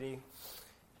Christianity.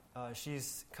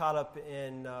 She's caught up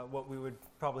in what we would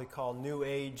probably call New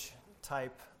Age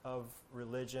type of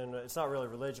religion. It's not really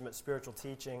religion, but spiritual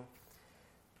teaching.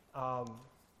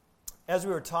 As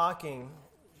we were talking,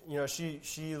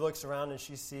 she looks around and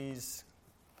she sees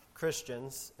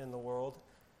Christians in the world,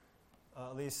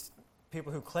 at least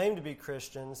people who claim to be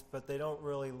Christians, but they don't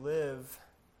really live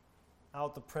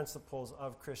out the principles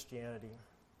of Christianity.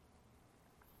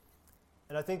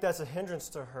 And I think that's a hindrance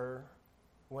to her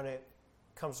when it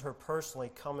comes to her personally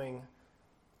coming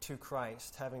to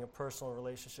Christ, having a personal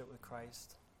relationship with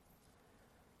Christ.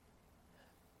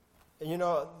 And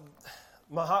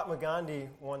Mahatma Gandhi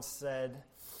once said,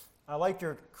 "I like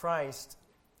your Christ,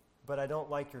 but I don't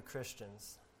like your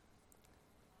Christians."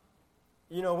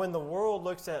 When the world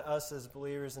looks at us as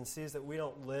believers and sees that we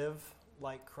don't live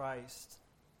like Christ,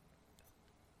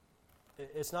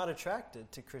 it's not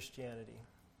attracted to Christianity.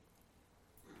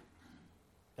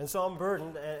 And so I'm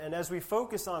burdened, and as we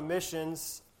focus on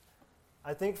missions,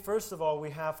 I think first of all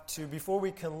we have to, before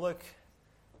we can look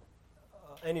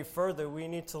any further, we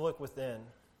need to look within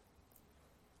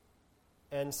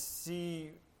and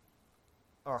see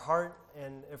our heart,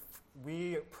 and if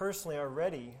we personally are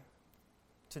ready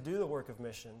to do the work of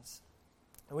missions.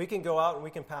 And we can go out and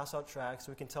we can pass out tracts,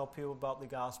 we can tell people about the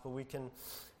gospel, we can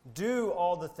do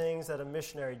all the things that a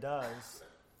missionary does.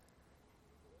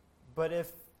 But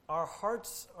if our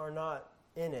hearts are not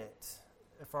in it,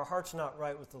 if our heart's not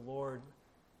right with the Lord,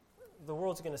 the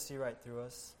world's going to see right through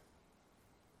us.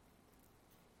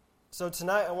 So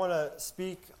tonight I want to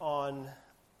speak on,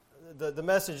 the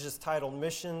message is titled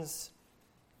Missions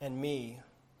and Me,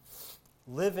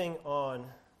 Living on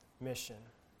Mission.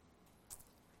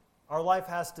 Our life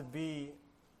has to be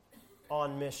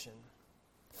on mission.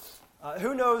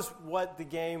 Who knows what the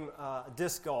game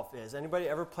disc golf is? Anybody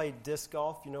ever played disc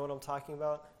golf? You know what I'm talking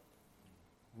about?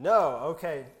 No,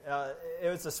 okay. It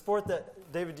was a sport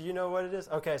that, David, do you know what it is?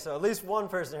 Okay, so at least one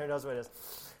person here knows what it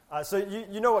is. So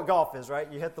you know what golf is,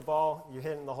 right? You hit the ball, you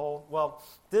hit it in the hole. Well,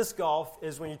 disc golf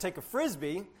is when you take a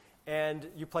Frisbee and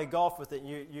you play golf with it.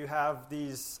 You have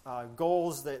these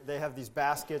goals, that they have these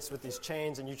baskets with these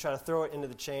chains, and you try to throw it into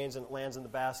the chains and it lands in the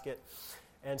basket.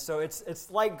 And so it's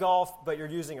like golf, but you're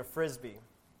using a Frisbee.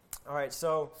 All right,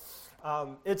 so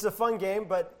it's a fun game,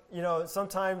 but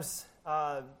sometimes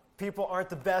people aren't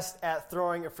the best at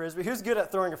throwing a Frisbee. Who's good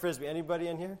at throwing a Frisbee? Anybody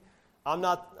in here? I'm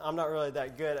not really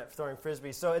that good at throwing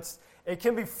Frisbee. So it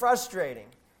can be frustrating,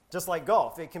 just like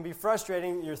golf. It can be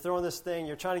frustrating. You're throwing this thing,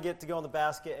 you're trying to get it to go in the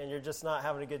basket, and you're just not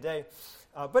having a good day.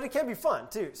 But it can be fun,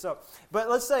 too. But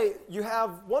let's say you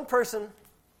have one person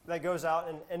that goes out,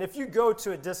 and if you go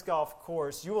to a disc golf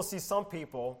course, you will see some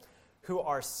people who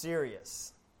are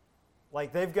serious.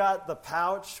 Like, they've got the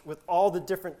pouch with all the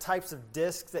different types of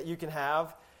discs that you can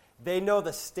have. They know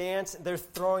the stance. They're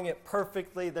throwing it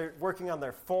perfectly. They're working on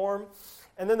their form.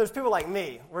 And then there's people like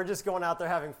me. We're just going out there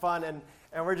having fun, and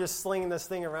we're just slinging this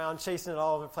thing around, chasing it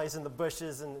all over the place in the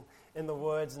bushes and in the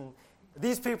woods. And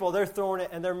these people, they're throwing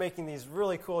it, and they're making these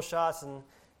really cool shots.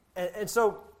 And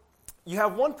so you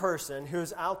have one person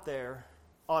who's out there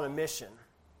on a mission.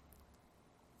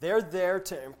 They're there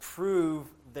to improve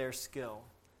their skill.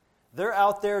 They're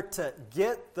out there to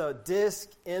get the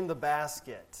disc in the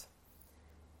basket.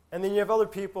 And then you have other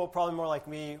people, probably more like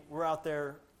me, we're out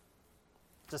there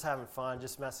just having fun,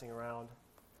 just messing around.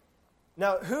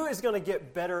 Now, who is going to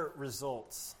get better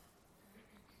results?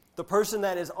 The person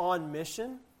that is on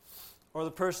mission, or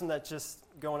the person that's just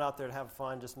going out there to have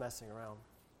fun, just messing around?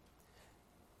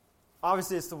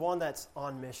 Obviously, it's the one that's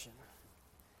on mission.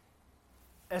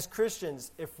 As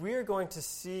Christians, if we are going to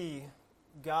see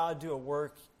God do a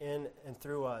work in and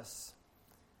through us,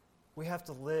 we have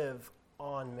to live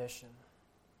on mission.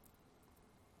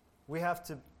 We have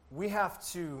to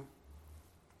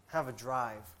have a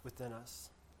drive within us.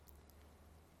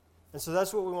 And so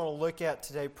that's what we want to look at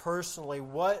today personally.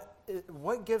 What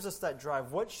gives us that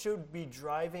drive? What should be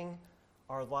driving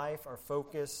our life, our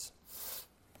focus?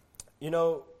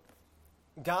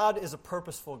 God is a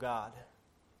purposeful God.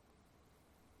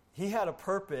 He had a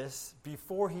purpose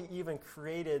before he even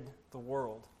created the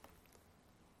world.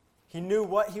 He knew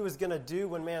what he was going to do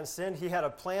when man sinned. He had a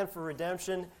plan for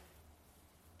redemption.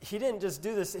 He didn't just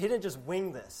do this. He didn't just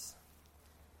wing this.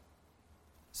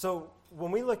 So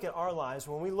when we look at our lives,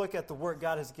 when we look at the work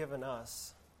God has given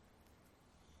us,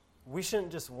 we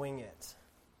shouldn't just wing it.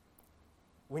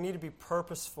 We need to be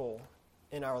purposeful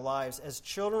in our lives. As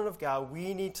children of God,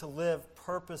 we need to live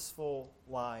purposeful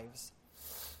lives.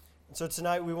 And so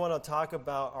tonight we want to talk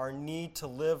about our need to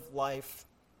live life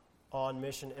on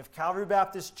mission. If Calvary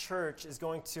Baptist Church is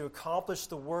going to accomplish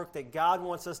the work that God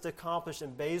wants us to accomplish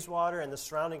in Bayswater and the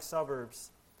surrounding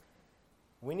suburbs,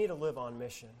 we need to live on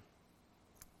mission.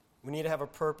 We need to have a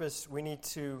purpose. We need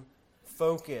to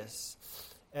focus.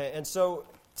 And so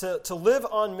to live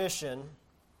on mission,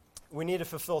 we need to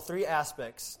fulfill three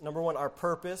aspects. Number one, our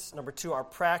purpose. Number two, our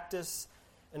practice.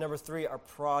 And number three, our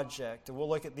project. And we'll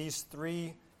look at these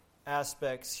three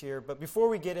aspects here. But before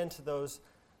we get into those,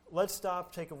 let's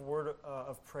stop, take a word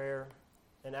of prayer,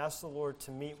 and ask the Lord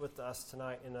to meet with us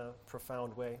tonight in a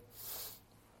profound way.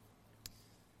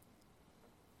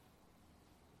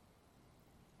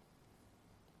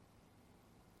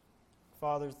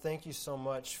 Father, thank you so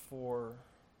much for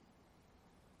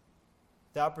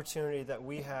the opportunity that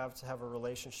we have to have a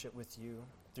relationship with you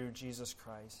through Jesus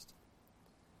Christ.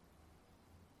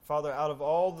 Father, out of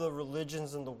all the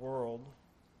religions in the world,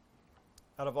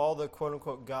 out of all the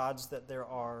quote-unquote gods that there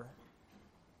are,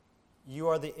 you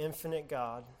are the infinite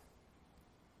God.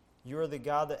 You are the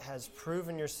God that has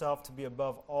proven yourself to be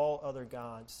above all other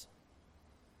gods.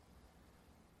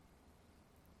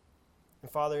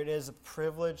 And Father, it is a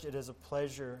privilege, it is a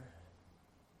pleasure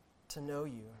to know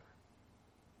you.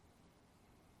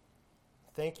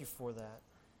 Thank you for that.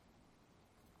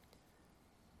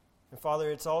 And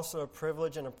Father, it's also a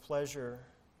privilege and a pleasure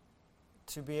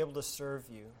to be able to serve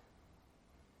you.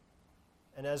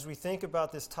 And as we think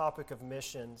about this topic of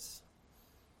missions,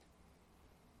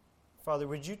 Father,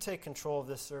 would you take control of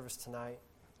this service tonight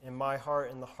in my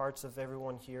heart and the hearts of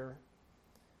everyone here?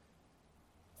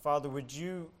 Father, would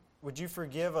you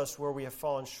forgive us where we have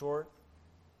fallen short?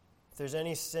 If there's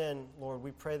any sin, Lord,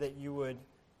 we pray that you would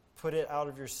put it out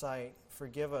of your sight.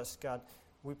 Forgive us, God.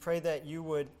 We pray that you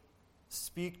would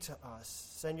speak to us.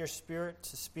 Send your Spirit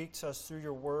to speak to us through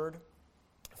your word.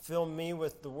 Fill me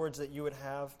with the words that you would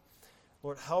have.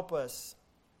 Lord, help us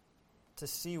to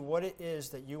see what it is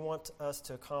that you want us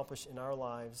to accomplish in our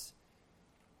lives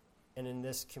and in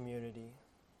this community.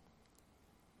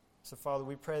 So, Father,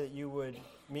 we pray that you would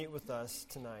meet with us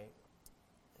tonight.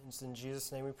 And it's in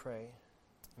Jesus' name we pray.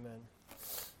 Amen.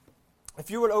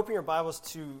 If you would open your Bibles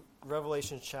to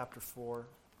Revelation chapter 4.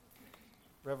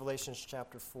 Revelation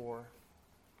chapter 4.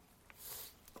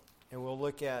 And we'll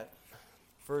look at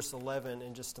verse 11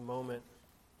 in just a moment.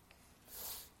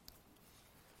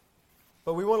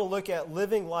 But we want to look at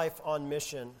living life on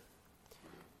mission.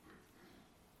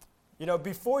 You know,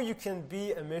 before you can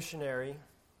be a missionary,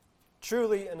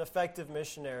 truly an effective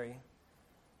missionary,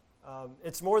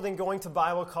 it's more than going to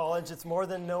Bible college. It's more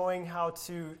than knowing how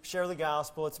to share the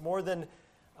gospel. It's more than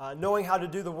knowing how to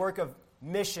do the work of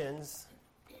missions,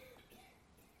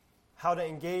 how to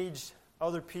engage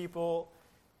other people.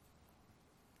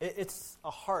 It's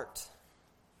a heart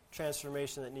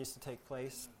transformation that needs to take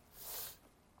place.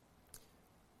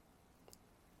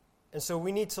 And so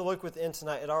we need to look within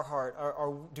tonight at our heart.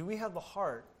 Do we have the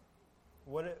heart?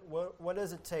 What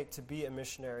does it take to be a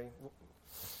missionary?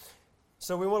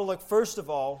 So we want to look, first of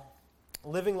all,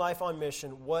 living life on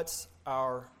mission. What's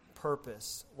our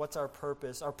purpose? What's our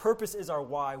purpose? Our purpose is our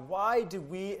why. Why do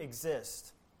we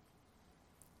exist?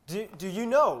 Do you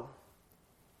know?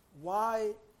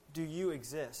 Why do you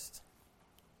exist?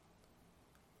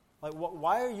 Like,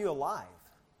 why are you alive?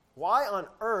 Why on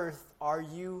earth are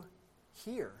you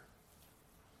here?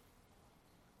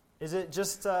 Is it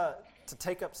just to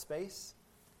take up space?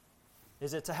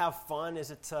 Is it to have fun? Is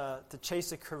it to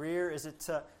chase a career? Is it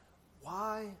to...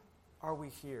 Why are we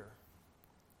here?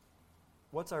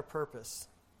 What's our purpose?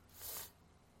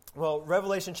 Well,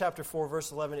 Revelation chapter 4,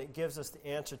 verse 11, it gives us the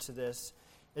answer to this.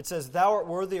 It says, "Thou art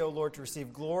worthy, O Lord, to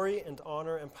receive glory and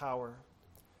honor and power.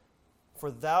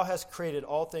 For thou hast created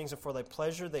all things, and for thy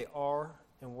pleasure they are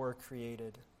and were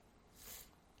created."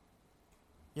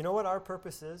 You know what our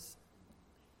purpose is?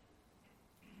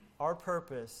 Our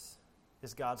purpose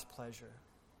is God's pleasure.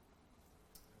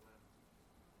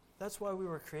 That's why we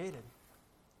were created.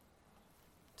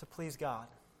 To please God.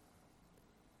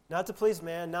 Not to please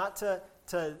man, not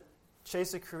to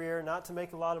chase a career, not to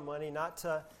make a lot of money, not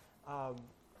to...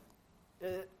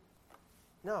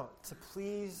 No, to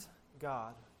please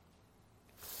God.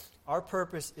 Our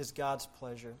purpose is God's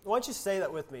pleasure. Why don't you say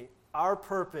that with me? Our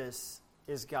purpose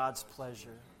is God's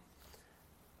pleasure.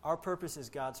 Our purpose is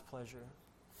God's pleasure.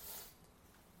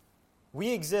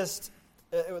 We exist,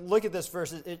 look at this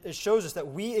verse, it shows us that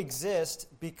we exist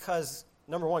because,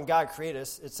 number one, God created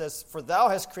us. It says, "For thou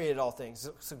hast created all things."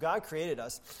 So God created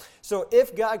us. So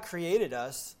if God created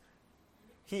us,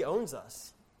 he owns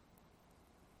us.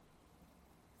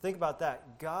 Think about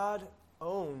that. God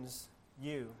owns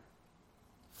you.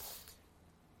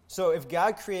 So if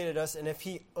God created us, and if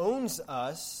he owns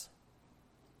us,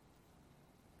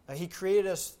 he created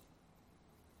us.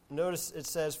 Notice it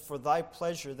says, "For thy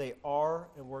pleasure they are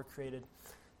and were created."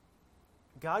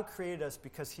 God created us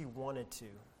because he wanted to.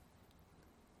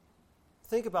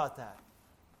 Think about that.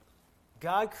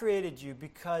 God created you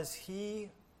because he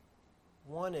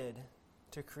wanted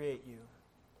to create you.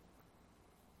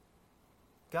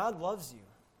 God loves you.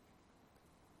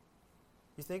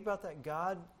 You think about that?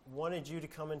 God wanted you to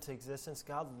come into existence.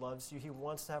 God loves you. He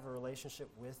wants to have a relationship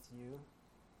with you.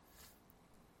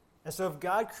 And so if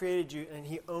God created you and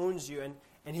he owns you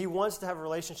and he wants to have a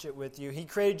relationship with you, he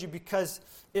created you because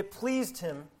it pleased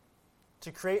him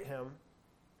to create him,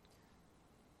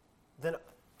 then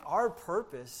our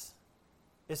purpose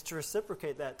is to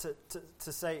reciprocate that,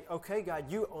 to say, okay,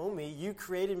 God, you own me. You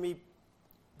created me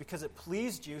because it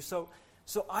pleased you, so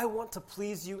I want to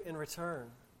please you in return.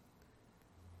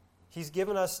 He's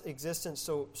given us existence,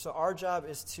 so our job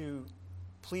is to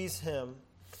please him.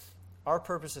 Our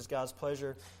purpose is God's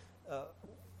pleasure.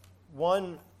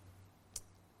 One,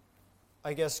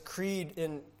 I guess, creed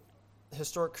in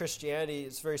historic Christianity,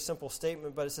 it's a very simple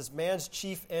statement, but it says, man's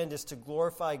chief end is to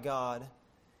glorify God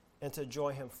and to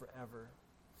enjoy him forever.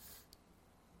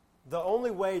 The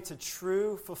only way to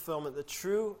true fulfillment, the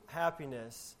true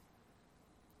happiness,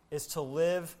 is to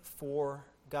live for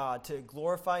God, to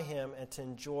glorify him and to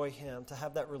enjoy him, to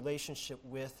have that relationship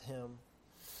with him.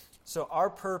 So our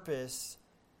purpose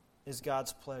is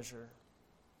God's pleasure.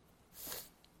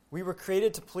 We were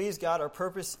created to please God. Our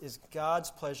purpose is God's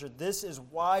pleasure. This is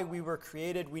why we were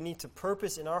created. We need to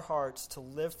purpose in our hearts to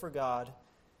live for God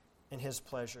and his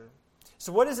pleasure.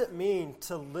 So what does it mean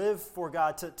to live for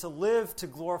God, to live to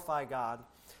glorify God?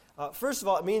 First of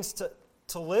all, it means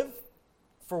to live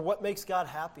for what makes God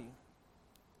happy.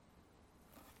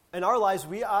 In our lives,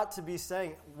 we ought to be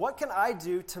saying, what can I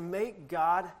do to make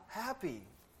God happy?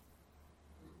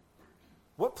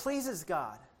 What pleases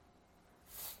God?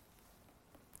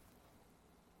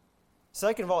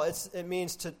 Second of all, it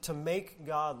means to make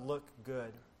God look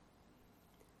good.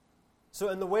 So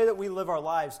in the way that we live our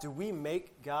lives, do we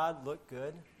make God look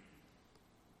good?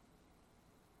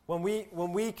 When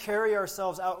we carry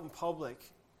ourselves out in public,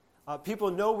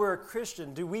 people know we're a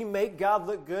Christian. Do we make God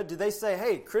look good? Do they say,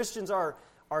 hey, Christians are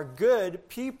good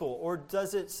people? Or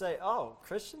does it say, oh,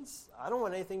 Christians? I don't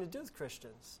want anything to do with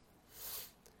Christians.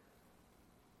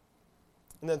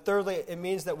 And then thirdly, it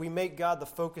means that we make God the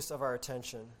focus of our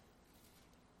attention.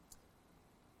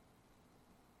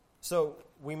 So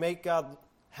we make God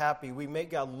happy. We make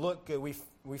God look good.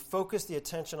 We focus the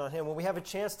attention on him. When we have a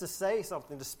chance to say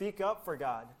something, to speak up for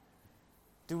God,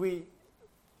 do we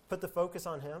put the focus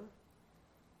on him?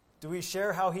 Do we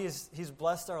share how he's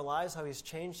blessed our lives, how he's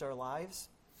changed our lives?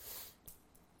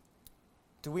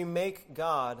 Do we make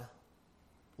God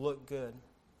look good?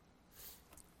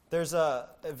 There's an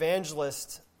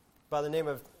evangelist by the name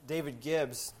of David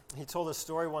Gibbs. He told a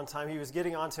story one time. He was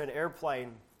getting onto an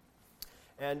airplane.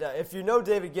 And if you know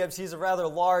David Gibbs, he's a rather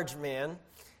large man.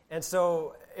 And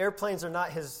so airplanes are not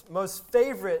his most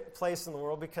favorite place in the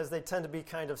world because they tend to be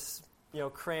kind of,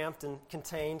 cramped and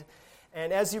contained.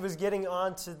 And as he was getting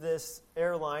onto this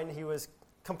airline, he was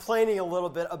complaining a little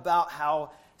bit about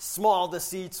how small the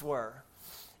seats were.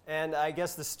 And I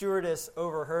guess the stewardess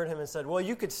overheard him and said, well,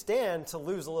 you could stand to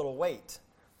lose a little weight.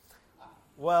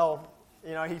 Well,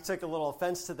 he took a little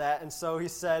offense to that, and so he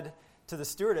said to the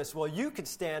stewardess, well, you could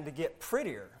stand to get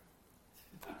prettier.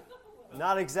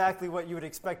 Not exactly what you would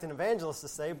expect an evangelist to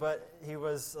say, but he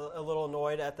was a little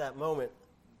annoyed at that moment.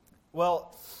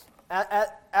 Well,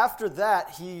 after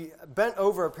that, he bent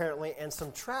over apparently, and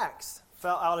some tracts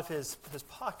fell out of his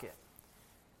pocket.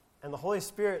 And the Holy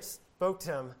Spirit spoke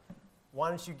to him, why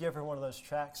don't you give her one of those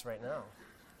tracts right now?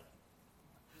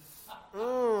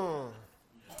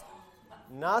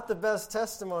 Not the best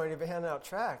testimony to be handing out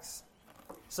tracts.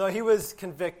 So he was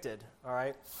convicted, all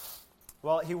right?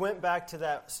 Well, he went back to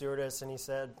that stewardess and he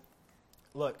said,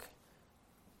 look,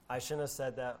 I shouldn't have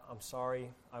said that. I'm sorry.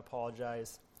 I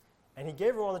apologize. And he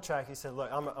gave her one of the tracts. He said, look,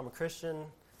 I'm a Christian.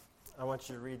 I want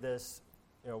you to read this,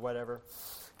 whatever.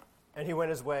 And he went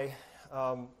his way.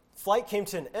 Flight came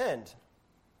to an end.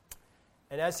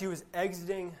 And as he was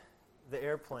exiting the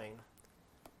airplane,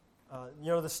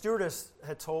 the stewardess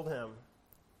had told him,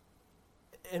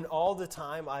 in all the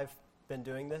time I've been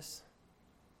doing this,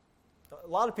 a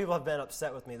lot of people have been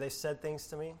upset with me. They said things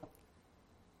to me,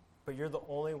 but you're the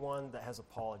only one that has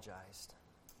apologized.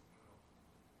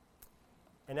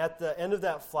 And at the end of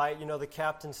that flight, the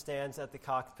captain stands at the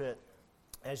cockpit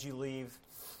as you leave.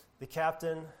 The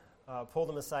captain pulled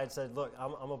him aside and said, look,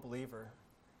 I'm a believer.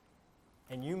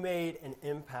 And you made an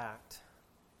impact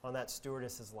on that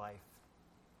stewardess's life.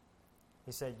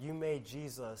 He said, you made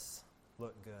Jesus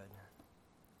look good.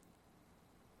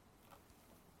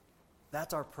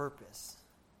 That's our purpose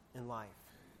in life.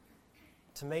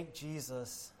 to make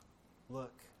Jesus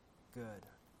look good.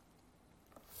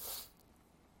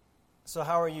 So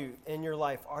how are you in your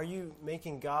life? Are you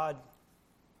making God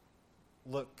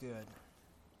look good?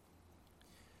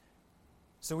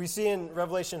 So we see in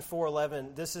Revelation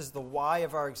 4:11, this is the why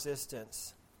of our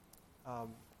existence.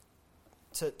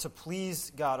 To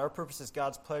please God. Our purpose is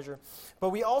God's pleasure.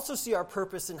 But we also see our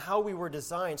purpose in how we were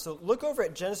designed. So look over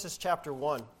at Genesis chapter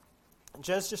 1.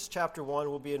 Genesis chapter 1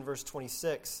 will be in verse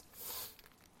 26.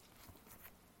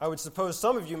 I would suppose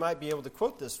some of you might be able to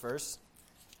quote this verse.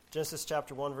 Genesis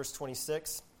chapter 1, verse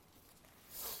 26.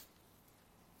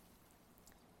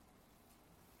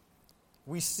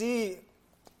 We see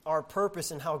our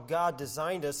purpose and how God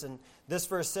designed us. And this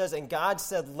verse says, and God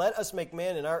said, let us make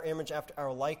man in our image after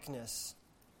our likeness.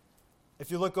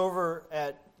 If you look over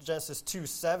at Genesis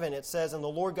 2:7, it says, and the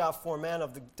Lord God formed man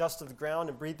of the dust of the ground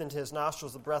and breathed into his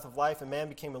nostrils the breath of life, and man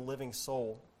became a living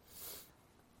soul.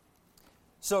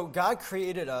 So God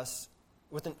created us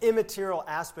with an immaterial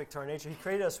aspect to our nature. He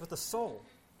created us with a soul.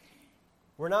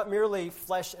 We're not merely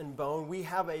flesh and bone. We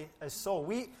have a soul.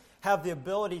 We have the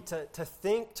ability to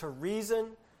think, to reason.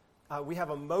 We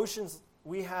have emotions.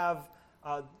 We have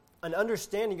an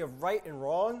understanding of right and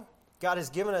wrong. God has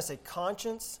given us a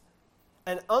conscience.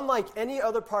 And unlike any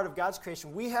other part of God's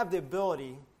creation, we have the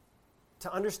ability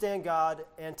to understand God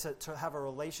and to have a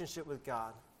relationship with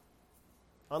God.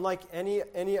 Unlike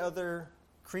any other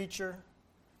creature,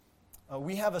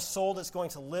 we have a soul that's going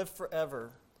to live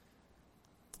forever.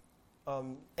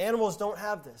 Animals don't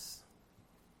have this.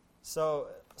 So,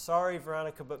 sorry,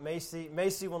 Veronica, but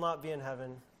Macy will not be in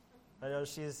heaven. I know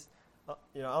she's,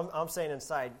 I'm saying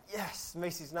inside, yes,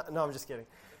 Macy's not. No, I'm just kidding.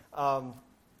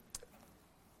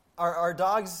 Our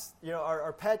dogs,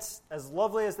 our pets, as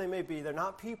lovely as they may be, they're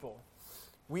not people.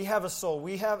 We have a soul.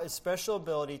 We have a special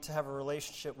ability to have a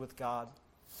relationship with God.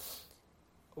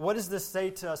 What does this say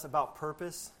to us about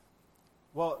purpose?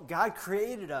 Well, God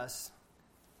created us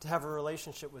to have a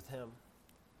relationship with Him.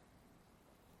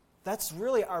 That's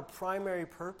really our primary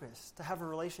purpose, to have a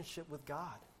relationship with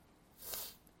God.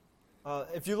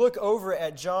 If you look over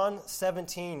at John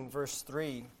 17, verse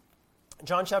 3,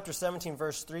 John chapter 17,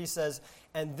 verse 3 says,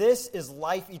 and this is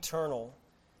life eternal,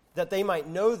 that they might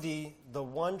know thee, the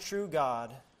one true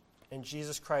God, and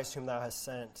Jesus Christ whom thou hast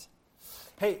sent.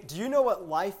 Hey, do you know what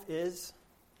life is?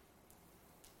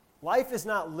 Life is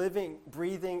not living,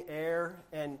 breathing air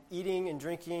and eating and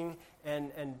drinking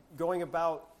and going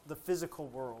about the physical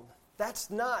world.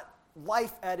 That's not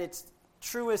life at its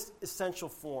truest essential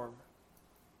form.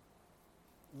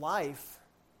 Life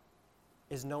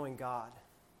is knowing God.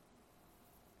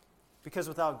 Because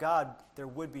without God, there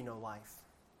would be no life.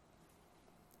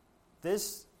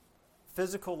 This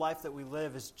physical life that we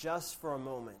live is just for a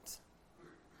moment.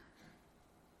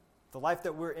 The life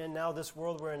that we're in now, this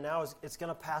world we're in now, it's going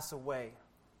to pass away.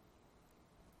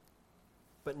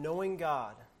 But knowing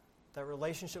God, that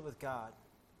relationship with God,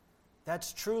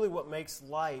 that's truly what makes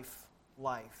life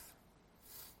life.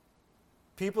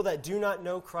 People that do not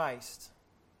know Christ,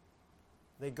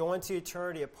 they go into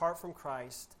eternity apart from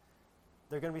Christ,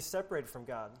 they're going to be separated from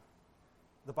God.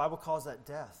 The Bible calls that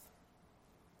death.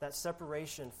 That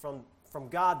separation from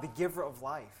God, the giver of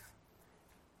life.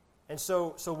 And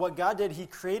so what God did, He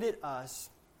created us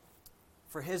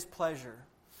for His pleasure,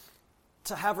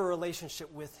 to have a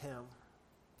relationship with Him.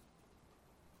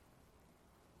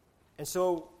 And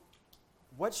so,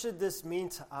 what should this mean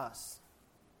to us?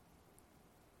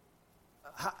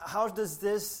 How does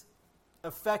this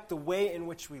affect the way in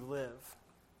which we live?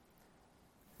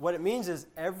 What it means is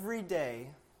every day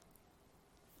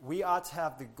we ought to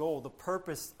have the goal, the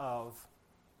purpose of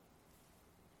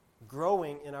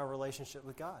growing in our relationship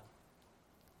with God.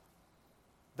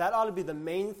 That ought to be the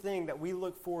main thing that we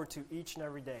look forward to each and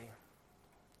every day.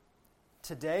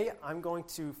 Today, I'm going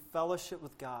to fellowship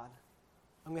with God.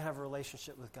 I'm going to have a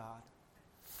relationship with God.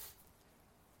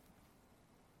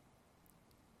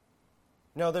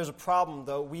 No, there's a problem,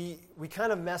 though. We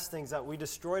kind of messed things up. We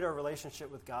destroyed our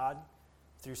relationship with God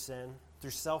through sin,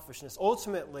 through selfishness.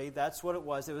 Ultimately, that's what it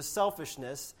was. It was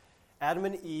selfishness. Adam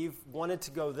and Eve wanted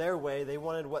to go their way. They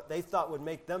wanted what they thought would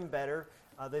make them better.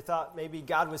 They thought maybe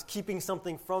God was keeping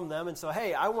something from them. And so,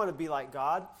 hey, I want to be like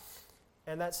God.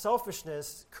 And that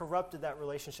selfishness corrupted that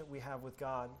relationship we have with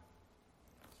God.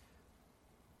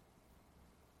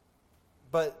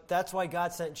 But that's why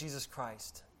God sent Jesus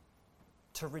Christ,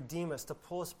 to redeem us, to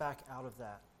pull us back out of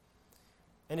that.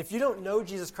 And if you don't know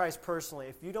Jesus Christ personally,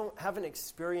 if you haven't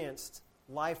experienced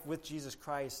life with Jesus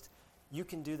Christ, you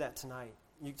can do that tonight.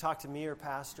 You talk to me or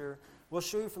Pastor. We'll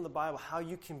show you from the Bible how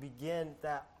you can begin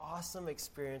that awesome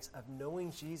experience of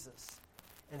knowing Jesus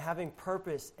and having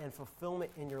purpose and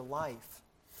fulfillment in your life.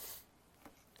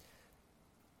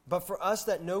 But for us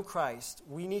that know Christ,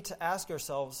 we need to ask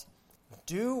ourselves,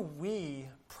 do we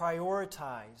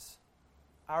prioritize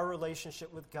our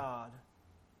relationship with God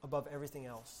above everything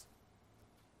else?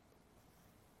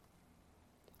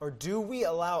 Or do we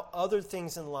allow other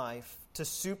things in life to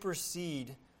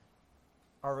supersede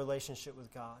our relationship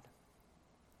with God?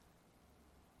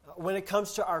 When it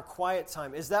comes to our quiet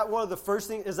time, is that one of the first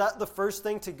things? Is that the first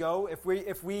thing to go?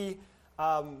 If we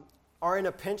are in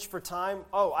a pinch for time,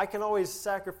 I can always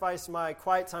sacrifice my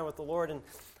quiet time with the Lord, and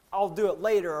I'll do it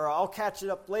later, or I'll catch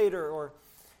it up later. Or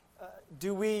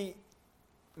do we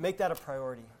make that a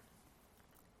priority?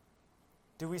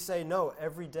 Do we say, no,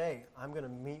 every day I'm going to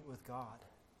meet with God.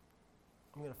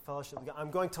 I'm going to fellowship with God. I'm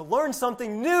going to learn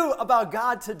something new about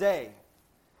God today.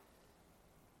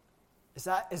 Is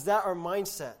that our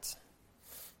mindset?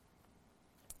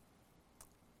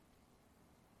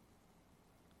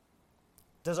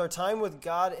 Does our time with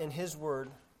God and His Word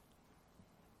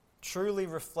truly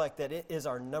reflect that it is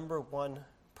our number one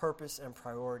purpose and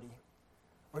priority?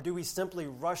 Or do we simply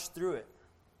rush through it?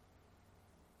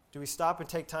 Do we stop and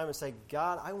take time and say,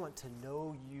 God, I want to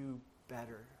know you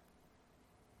better.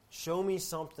 Show me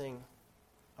something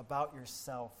about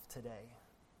yourself today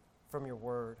from your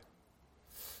Word.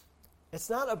 It's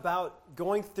not about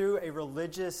going through a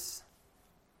religious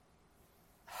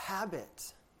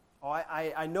habit.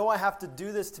 I know I have to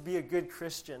do this to be a good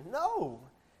Christian. No.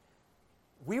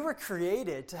 We were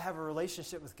created to have a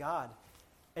relationship with God.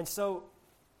 And so,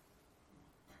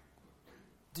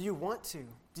 do you want to?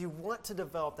 Do you want to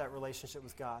develop that relationship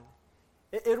with God?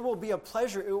 It will be a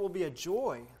pleasure. It will be a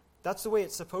joy. That's the way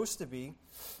it's supposed to be.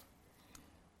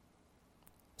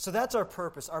 So that's our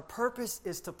purpose. Our purpose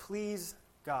is to please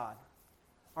God.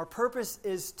 Our purpose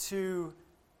is to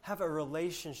have a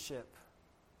relationship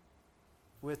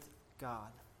with God.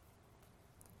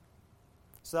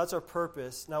 So that's our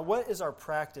purpose. Now, what is our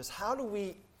practice? How do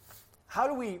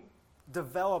we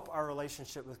develop our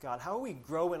relationship with God? How do we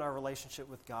grow in our relationship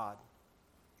with God?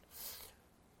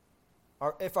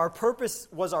 If our purpose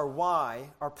was our why,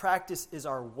 our practice is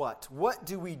our what. What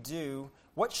do we do?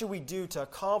 What should we do to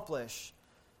accomplish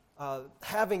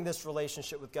having this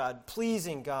relationship with God,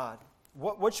 pleasing God?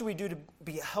 What should we do to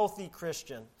be a healthy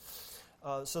Christian?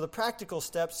 So the practical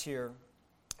steps here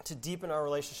to deepen our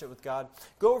relationship with God,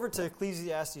 go over to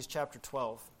Ecclesiastes chapter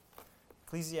 12.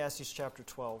 Ecclesiastes chapter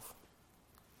 12.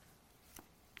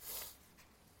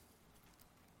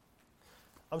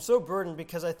 I'm so burdened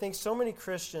because I think so many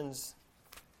Christians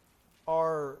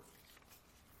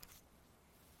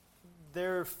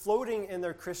they're floating in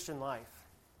their Christian life.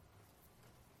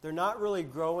 They're not really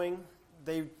growing.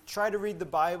 They try to read the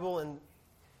Bible and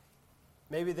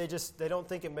maybe they don't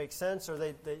think it makes sense, or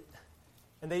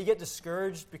they get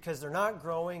discouraged because they're not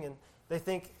growing, and they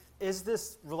think, is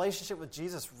this relationship with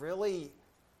Jesus really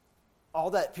all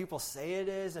that people say it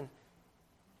is? And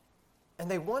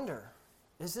they wonder,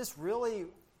 is this really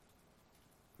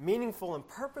meaningful and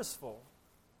purposeful?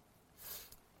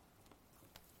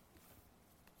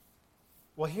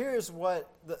 Well, here's what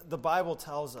the Bible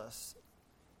tells us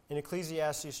in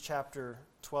Ecclesiastes chapter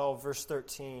 12, verse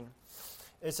 13.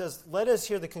 It says, let us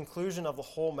hear the conclusion of the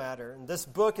whole matter. And this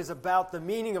book is about the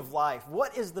meaning of life.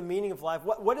 What is the meaning of life?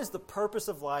 What is the purpose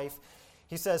of life?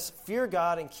 He says, fear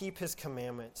God and keep His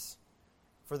commandments,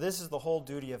 for this is the whole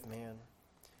duty of man.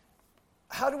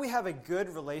 How do we have a good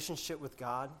relationship with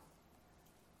God?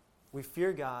 We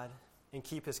fear God and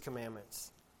keep His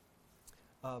commandments.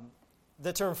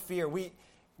 The term fear, we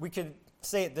could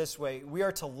say it this way. We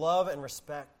are to love and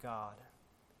respect God.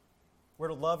 We're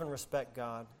to love and respect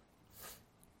God.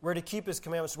 We're to keep His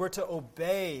commandments. We're to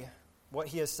obey what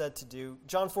He has said to do.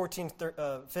 John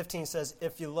 14:15 says,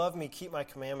 if you love me, keep my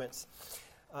commandments.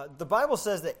 The Bible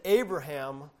says that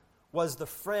Abraham was the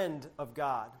friend of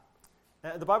God.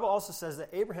 The Bible also says that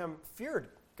Abraham feared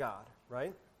God,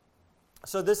 right?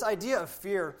 So this idea of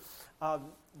fear,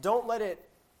 don't let it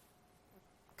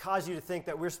cause you to think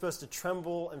that we're supposed to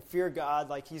tremble and fear God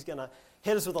like He's going to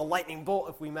hit us with a lightning bolt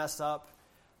if we mess up.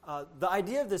 The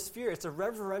idea of this fear, it's a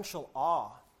reverential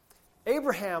awe.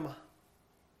 Abraham,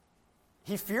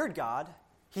 he feared God.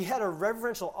 He had a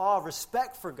reverential awe,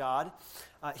 respect for God.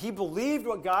 He believed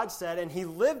what God said, and he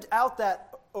lived out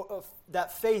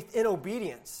that faith in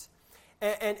obedience.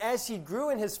 And as he grew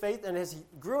in his faith and as he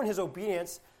grew in his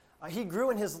obedience, he grew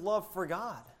in his love for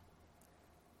God.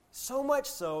 So much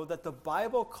so that the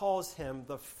Bible calls him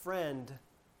the friend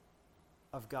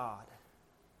of God.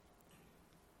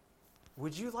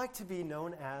 Would you like to be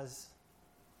known as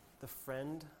the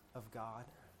friend of God?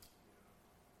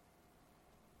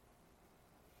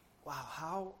 wow,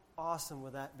 how awesome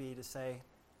would that be to say,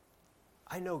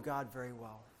 I know God very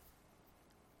well.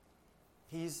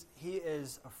 He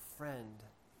is a friend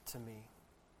to me.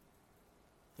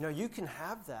 You know, you can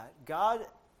have that. God,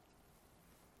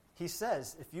 He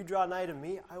says, if you draw nigh to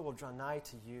me, I will draw nigh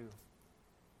to you.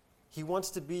 He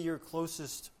wants to be your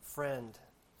closest friend.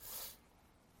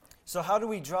 So how do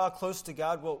we draw close to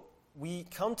God? Well, we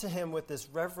come to Him with this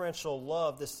reverential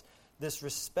love, this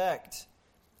respect,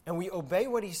 and we obey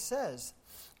what He says.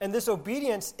 And this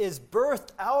obedience is birthed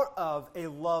out of a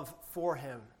love for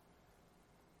Him.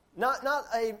 Not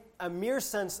a mere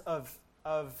sense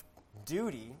of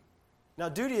duty. Now,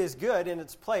 duty is good in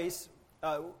its place.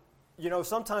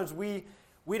 Sometimes we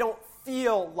don't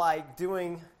feel like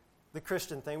doing the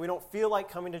Christian thing. We don't feel like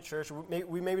coming to church.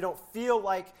 We maybe don't feel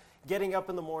like getting up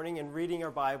in the morning and reading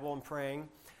our Bible and praying.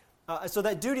 So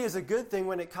that duty is a good thing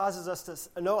when it causes us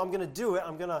to, no, I'm going to do it.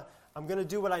 I'm going to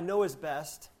do what I know is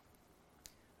best.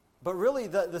 But really,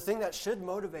 the thing that should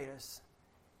motivate us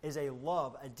is a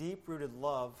love, a deep-rooted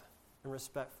love and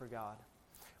respect for God.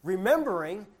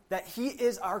 Remembering that He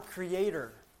is our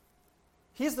Creator.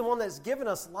 He's the one that's given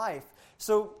us life.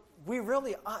 So we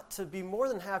really ought to be more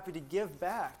than happy to give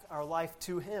back our life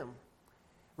to Him.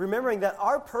 Remembering that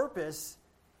our purpose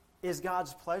is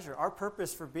God's pleasure. Our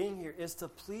purpose for being here is to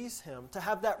please Him, to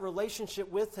have that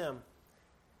relationship with Him.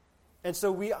 And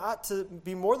so we ought to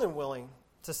be more than willing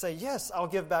to say, yes, I'll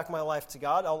give back my life to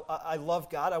God. I love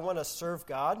God. I want to serve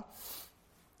God.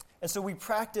 And so we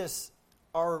practice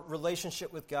our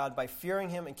relationship with God by fearing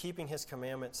Him and keeping His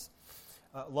commandments,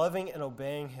 loving and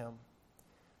obeying Him.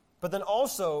 But then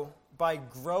also by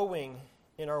growing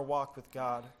in our walk with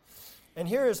God. And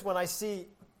here is when I see,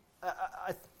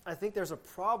 I think there's a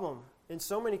problem in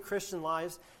so many Christian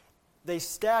lives. They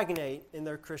stagnate in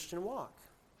their Christian walk.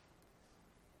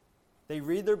 They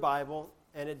read their Bible,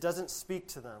 and it doesn't speak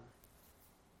to them.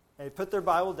 They put their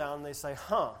Bible down, and they say,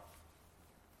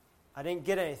 I didn't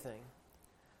get anything.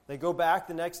 They go back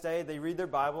the next day, they read their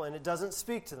Bible, and it doesn't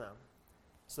speak to them.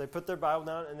 So they put their Bible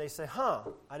down, and they say,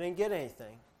 I didn't get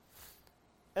anything.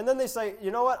 And then they say,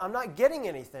 you know what, I'm not getting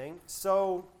anything,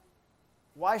 so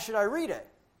why should I read it?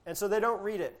 And so they don't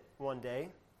read it one day.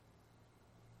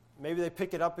 Maybe they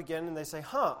pick it up again, and they say,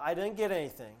 I didn't get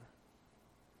anything.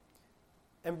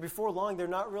 And before long, they're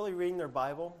not really reading their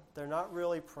Bible. They're not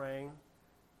really praying.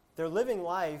 They're living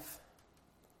life,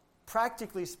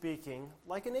 practically speaking,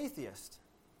 like an atheist.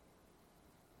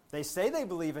 They say they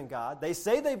believe in God. They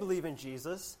say they believe in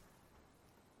Jesus.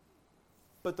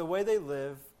 But the way they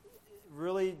live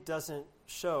really doesn't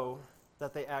show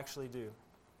that they actually do.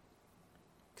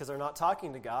 Because they're not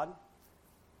talking to God,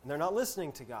 and they're not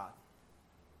listening to God.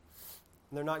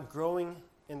 And they're not growing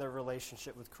in their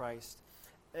relationship with Christ.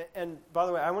 And by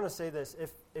the way, I want to say this.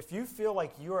 If you feel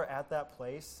like you are at that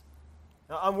place,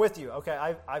 I'm with you,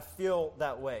 okay? I feel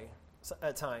that way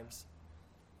at times.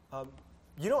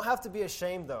 You don't have to be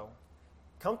ashamed, though.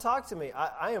 Come talk to me.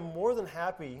 I am more than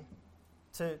happy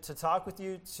to talk with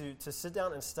you, to sit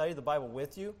down and study the Bible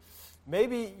with you.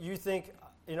 Maybe you think,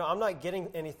 I'm not getting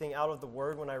anything out of the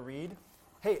Word when I read.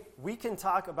 Hey, we can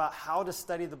talk about how to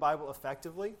study the Bible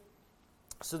effectively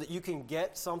so that you can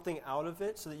get something out of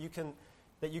it, so that you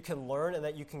can learn and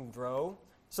that you can grow.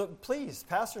 So please,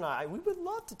 Pastor and I, we would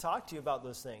love to talk to you about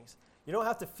those things. You don't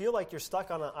have to feel like you're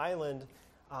stuck on an island,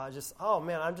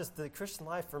 the Christian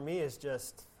life for me is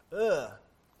just, ugh.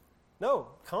 No,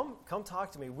 come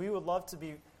talk to me. We would love to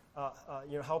be,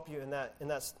 help you in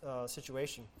that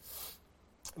situation.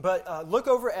 But look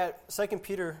over at 2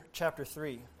 Peter chapter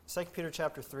 3. 2 Peter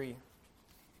chapter 3.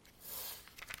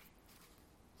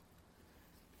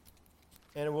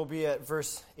 And it will be at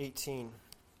verse 18.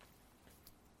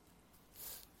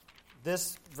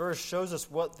 This verse shows us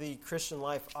what the Christian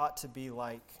life ought to be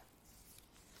like.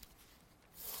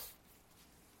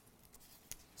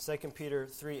 2 Peter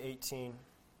 3:18.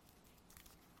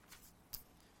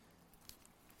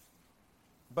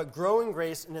 But grow in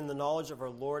grace and in the knowledge of our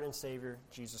Lord and Savior,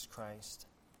 Jesus Christ.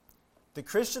 The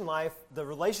Christian life, the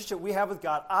relationship we have with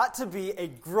God, ought to be a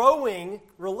growing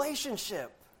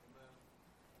relationship.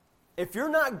 If you're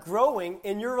not growing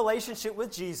in your relationship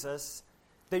with Jesus,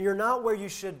 then you're not where you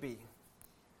should be.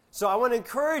 So I want to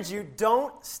encourage you,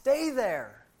 don't stay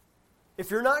there.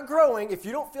 If you're not growing, if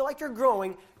you don't feel like you're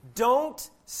growing, don't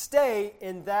stay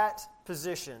in that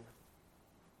position.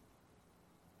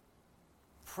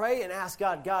 Pray and ask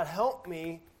God, help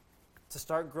me to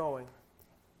start growing.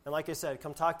 And like I said,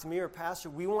 come talk to me or Pastor.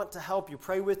 We want to help you,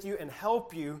 pray with you, and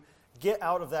help you get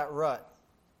out of that rut.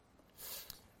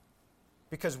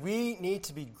 Because we need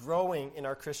to be growing in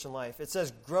our Christian life. It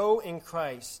says, grow in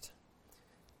Christ.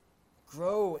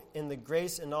 grow in the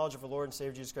grace and knowledge of our Lord and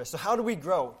Savior Jesus Christ. So how do we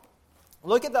grow?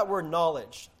 Look at that word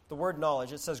knowledge. The word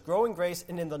knowledge. It says grow in grace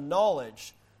and in the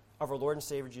knowledge of our Lord and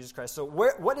Savior Jesus Christ. So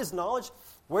what is knowledge?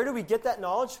 Where do we get that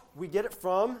knowledge? We get it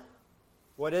from,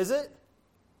 what is it?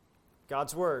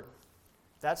 God's Word.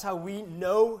 That's how we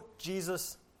know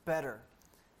Jesus better.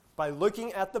 By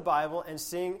looking at the Bible and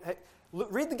seeing, hey,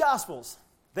 read the Gospels.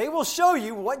 They will show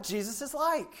you what Jesus is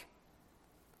like.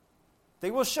 They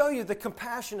will show you the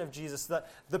compassion of Jesus,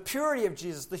 the purity of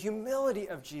Jesus, the humility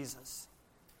of Jesus.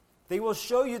 They will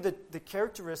show you the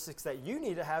characteristics that you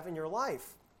need to have in your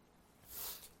life.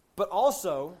 But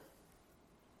also,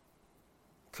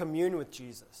 commune with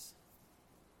Jesus.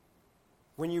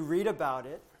 When you read about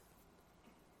it,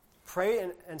 pray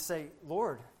and say,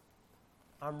 Lord,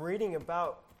 I'm reading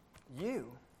about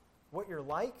you, what you're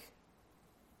like.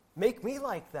 Make me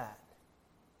like that.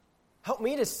 Help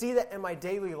me to see that in my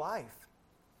daily life.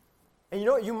 And you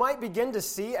know what? You might begin to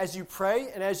see as you pray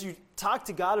and as you talk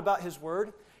to God about His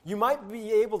Word, you might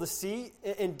be able to see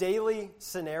in daily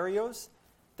scenarios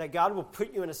that God will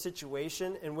put you in a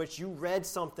situation in which you read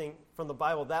something from the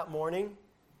Bible that morning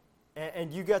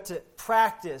and you got to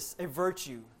practice a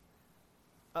virtue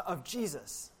of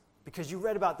Jesus because you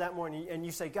read about that morning and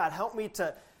you say, God, help me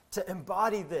to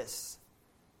embody this.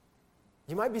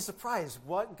 You might be surprised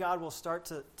what God will start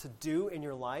to do in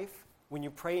your life when you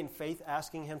pray in faith,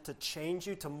 asking Him to change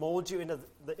you, to mold you into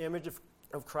the image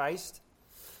of Christ.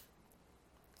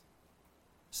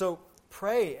 So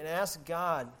pray and ask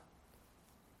God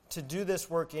to do this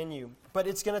work in you. But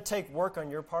it's going to take work on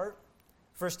your part.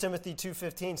 1 Timothy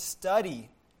 2:15, study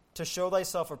to show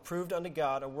thyself approved unto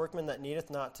God, a workman that needeth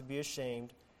not to be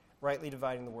ashamed, rightly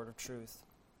dividing the word of truth.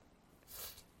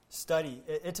 Study.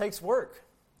 It takes work.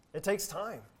 It takes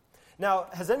time. Now,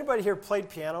 has anybody here played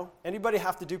piano? Anybody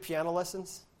have to do piano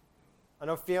lessons? I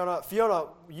know Fiona,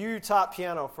 you taught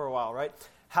piano for a while, right?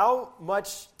 How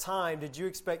much time did you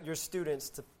expect your students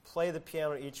to play the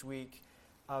piano each week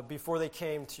before they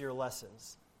came to your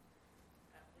lessons?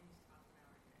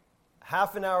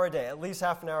 Half an hour a day, at least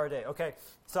half an hour a day. Okay,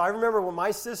 so I remember when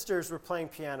my sisters were playing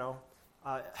piano,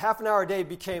 half an hour a day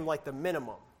became like the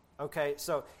minimum. Okay,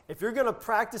 so if you're going to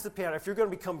practice the piano, if you're going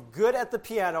to become good at the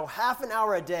piano, half an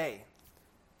hour a day.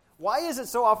 Why is it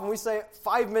so often we say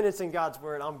 5 minutes in God's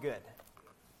Word, I'm good?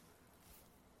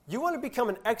 You want to become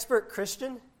an expert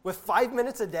Christian with 5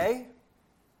 minutes a day?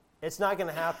 It's not going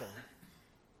to happen.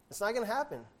 It's not going to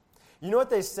happen. You know what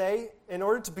they say? In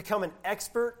order to become an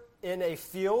expert in a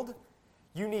field,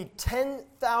 you need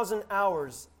 10,000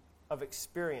 hours of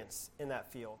experience in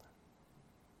that field.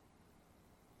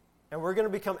 And we're going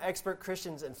to become expert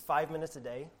Christians in 5 minutes a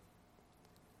day?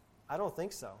 I don't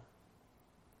think so.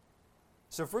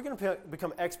 So if we're going to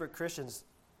become expert Christians,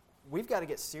 we've got to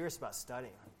get serious about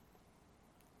studying.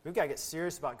 We've got to get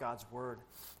serious about God's Word.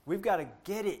 We've got to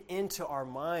get it into our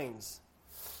minds.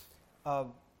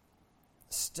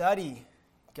 Study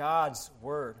God's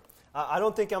Word. I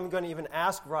don't think I'm going to even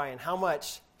ask Ryan how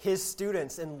much his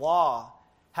students in law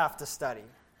have to study.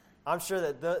 I'm sure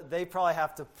that they probably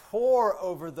have to pore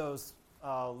over those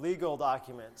legal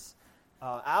documents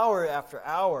hour after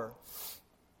hour.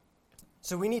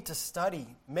 So we need to study.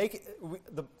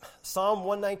 Psalm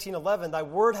 119:11, thy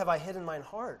word have I hid in mine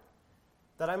heart,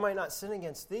 that I might not sin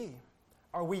against thee.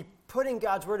 Are we putting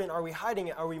God's word in? Are we hiding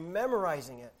it? Are we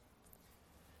memorizing it?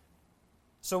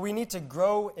 So we need to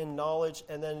grow in knowledge.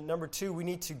 And then number 2, we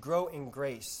need to grow in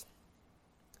grace.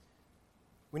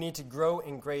 We need to grow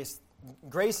in grace.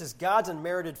 Grace is God's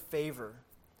unmerited favor.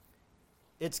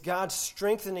 It's God's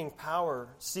strengthening power.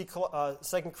 See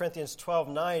 2 Corinthians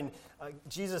 12:9.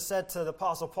 Jesus said to the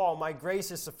Apostle Paul, my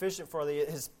grace is sufficient for thee.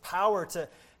 His power to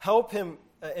help him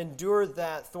endure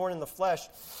that thorn in the flesh.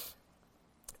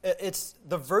 It's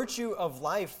the virtue of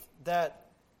life that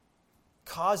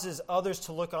causes others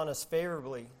to look on us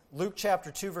favorably. Luke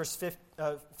chapter 2, verse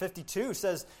 52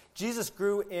 says, Jesus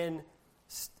grew in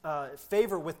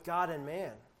favor with God and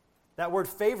man. That word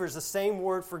favor is the same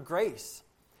word for grace.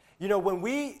 You know, when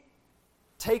we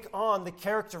take on the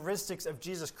characteristics of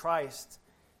Jesus Christ,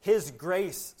 His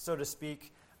grace, so to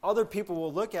speak, other people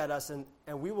will look at us and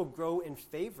we will grow in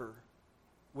favor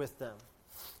with them.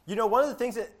 You know, one of the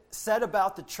things it said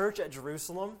about the church at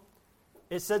Jerusalem,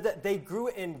 it said that they grew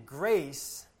in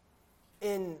grace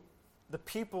in the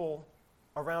people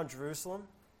around Jerusalem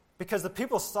because the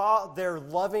people saw their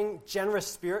loving, generous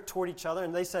spirit toward each other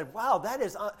and they said, wow,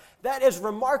 that is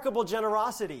remarkable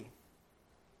generosity.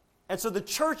 And so the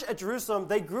church at Jerusalem,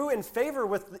 they grew in favor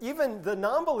with even the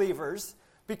non-believers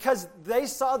because they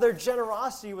saw their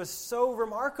generosity was so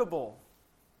remarkable.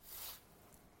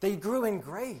 They grew in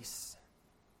grace.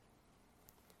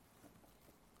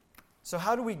 So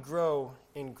how do we grow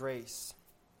in grace?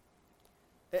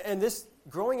 And this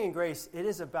growing in grace, it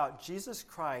is about Jesus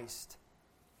Christ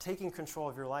taking control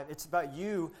of your life. It's about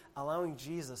you allowing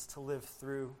Jesus to live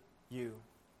through you.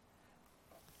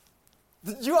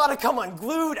 You ought to come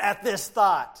unglued at this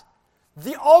thought.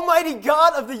 The Almighty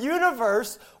God of the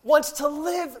universe wants to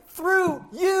live through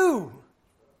you.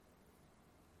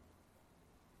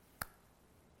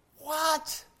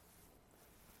 What?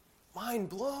 Mind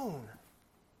blown.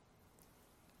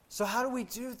 So how do we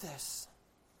do this?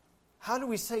 How do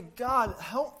we say, God,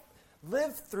 help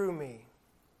live through me?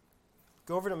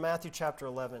 Go over to Matthew chapter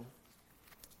 11.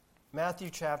 Matthew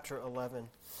chapter 11.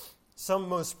 Some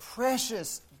most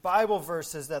precious Bible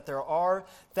verses that there are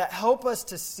that help us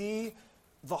to see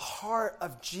the heart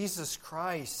of Jesus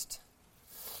Christ.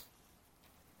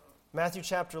 Matthew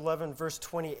chapter 11, verse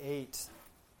 28.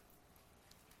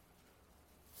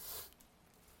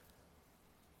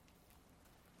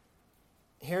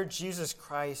 Here Jesus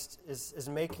Christ is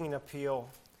making an appeal.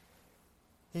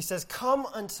 He says, "Come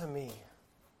unto me,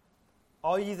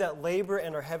 all ye that labor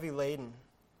and are heavy laden,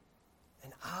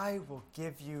 and I will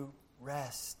give you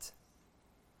rest.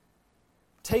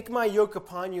 Take my yoke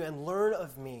upon you and learn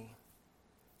of me,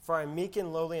 for I am meek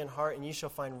and lowly in heart, and ye shall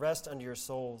find rest unto your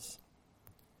souls.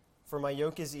 For my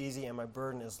yoke is easy and my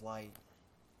burden is light."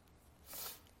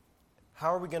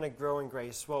 How are we going to grow in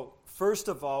grace? Well, first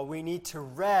of all, we need to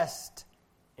rest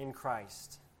in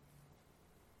Christ.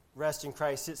 Rest in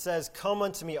Christ. It says, "Come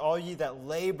unto me, all ye that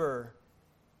labor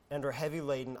and are heavy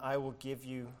laden, I will give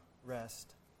you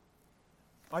rest."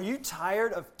 Are you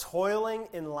tired of toiling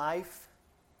in life?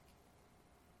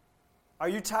 Are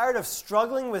you tired of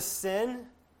struggling with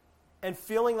sin and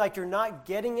feeling like you're not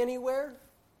getting anywhere?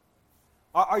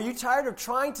 Are you tired of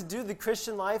trying to do the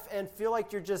Christian life and feel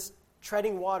like you're just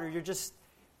treading water, you're just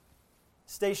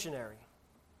stationary?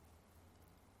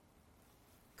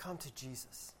 Come to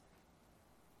Jesus.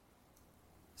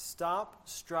 Stop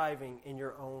striving in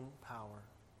your own power.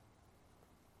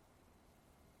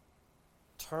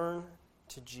 Turn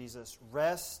to Jesus.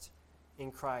 Rest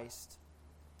in Christ.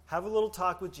 Have a little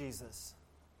talk with Jesus.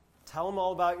 Tell him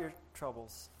all about your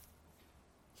troubles.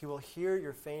 He will hear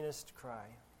your faintest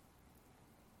cry.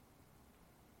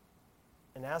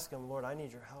 And ask him, "Lord, I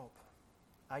need your help.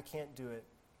 I can't do it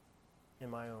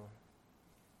in my own."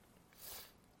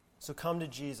 So come to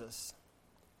Jesus.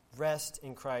 Rest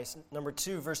in Christ. Number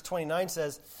 2, verse 29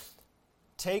 says,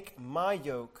 "Take my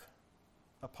yoke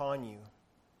upon you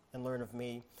and learn of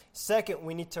me." Second,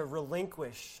 we need to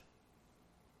relinquish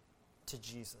to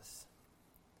Jesus.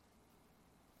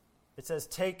 It says,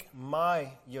 "Take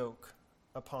my yoke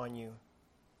upon you."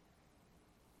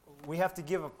 We have to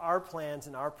give up our plans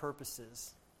and our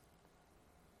purposes.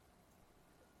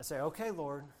 I say, "Okay,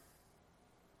 Lord,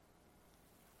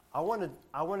 I want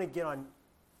to get on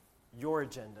your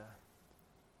agenda.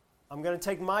 I'm going to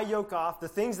take my yoke off. The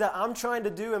things that I'm trying to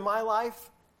do in my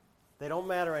life, they don't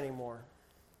matter anymore.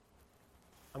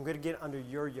 I'm going to get under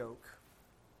your yoke.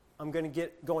 I'm going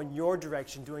to go in your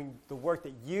direction, doing the work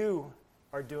that you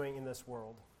are doing in this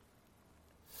world."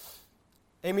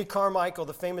 Amy Carmichael,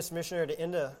 the famous missionary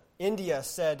to India,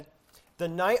 said, "The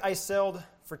night I sailed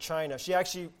for China," she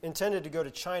actually intended to go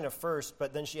to China first,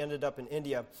 but then she ended up in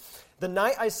India. "The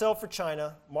night I sailed for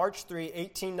China, March 3,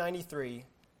 1893,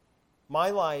 my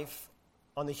life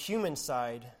on the human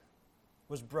side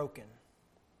was broken,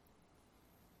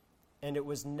 and it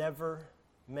was never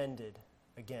mended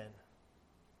again.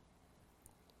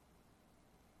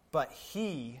 But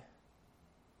he,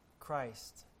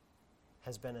 Christ,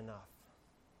 has been enough.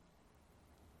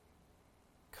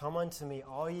 Come unto me,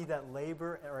 all ye that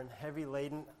labor and are heavy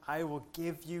laden, I will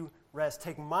give you rest.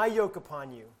 Take my yoke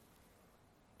upon you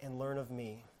and learn of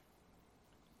me."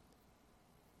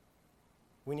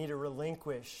 We need to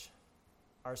relinquish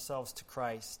ourselves to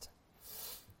Christ.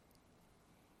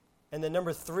 And then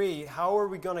number 3, how are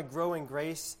we going to grow in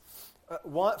grace?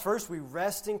 First, we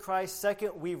rest in Christ.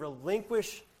 Second, we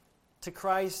relinquish to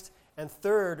Christ. And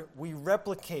third, we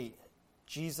replicate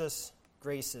Jesus'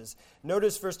 graces.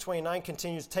 Notice verse 29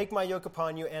 continues, "Take my yoke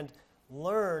upon you and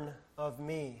learn of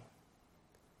me."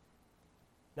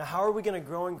 Now, how are we going to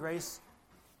grow in grace?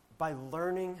 By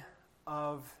learning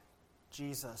of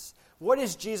Jesus. What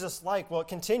is Jesus like? Well, it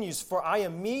continues, "For I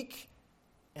am meek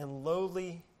and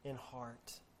lowly in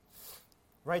heart."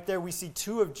 Right there we see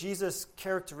 2 of Jesus'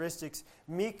 characteristics,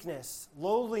 meekness,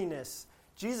 lowliness.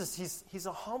 Jesus, he's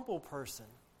a humble person.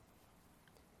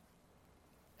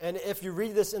 And if you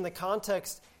read this in the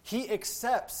context, he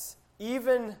accepts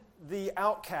even the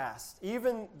outcast,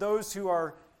 even those who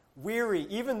are weary,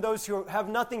 even those who have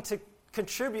nothing to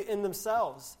contribute in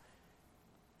themselves.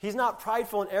 He's not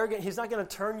prideful and arrogant. He's not going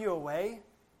to turn you away.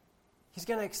 He's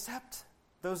going to accept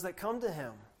those that come to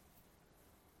him.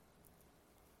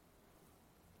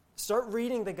 Start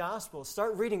reading the Gospels.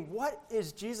 Start reading, what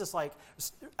is Jesus like?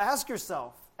 Ask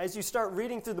yourself, as you start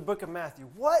reading through the book of Matthew,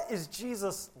 what is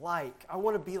Jesus like? I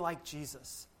want to be like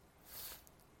Jesus.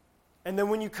 And then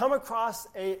when you come across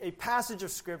a passage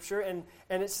of Scripture and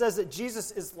it says that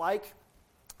Jesus is like,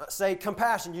 say,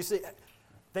 compassion,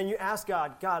 then you ask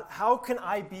God, how can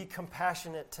I be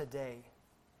compassionate today?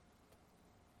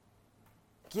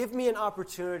 Give me an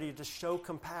opportunity to show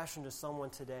compassion to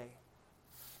someone today.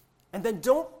 And then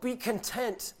don't be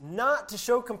content not to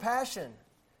show compassion.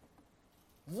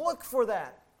 Look for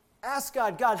that. Ask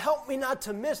God, help me not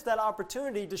to miss that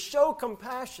opportunity to show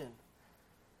compassion.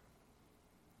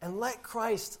 And let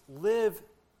Christ live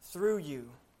through you.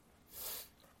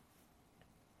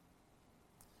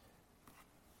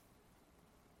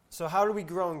 So how do we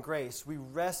grow in grace? We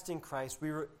rest in Christ.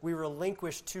 We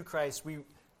relinquish to Christ. We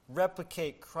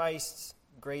replicate Christ's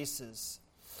graces.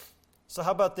 So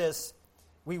how about this?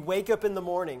 We wake up in the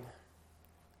morning.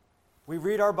 We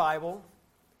read our Bible.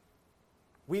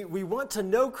 We want to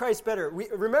know Christ better.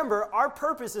 Remember, our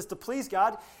purpose is to please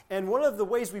God, and one of the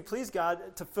ways we please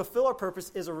God to fulfill our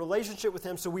purpose is a relationship with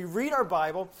Him. So we read our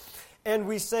Bible, and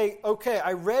we say, okay,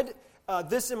 I read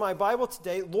this in my Bible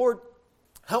today. Lord,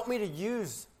 help me to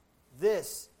use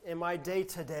this in my day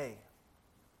today.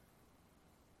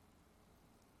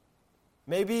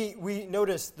 Maybe we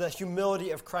notice the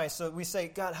humility of Christ. So we say,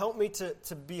 God, help me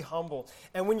to be humble.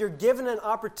 And when you're given an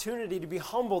opportunity to be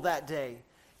humble that day,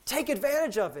 take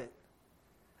advantage of it.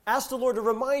 Ask the Lord to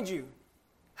remind you,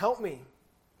 help me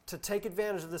to take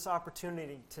advantage of this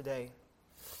opportunity today.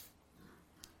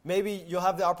 Maybe you'll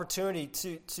have the opportunity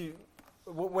to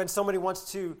when somebody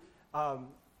wants to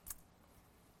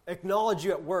acknowledge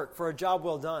you at work for a job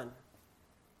well done,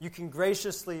 you can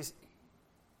graciously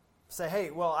say,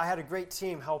 hey, well, I had a great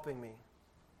team helping me.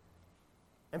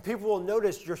 And people will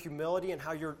notice your humility and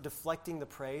how you're deflecting the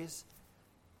praise,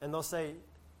 and they'll say,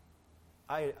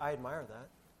 I admire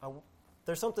that.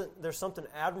 There's something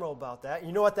admirable about that.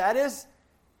 You know what that is?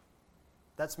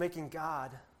 That's making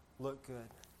God look good.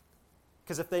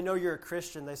 Because if they know you're a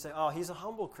Christian, they say, oh, he's a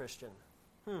humble Christian.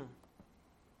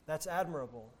 That's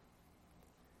admirable.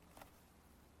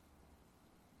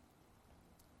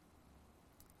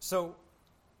 So,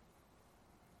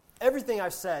 everything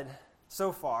I've said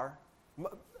so far,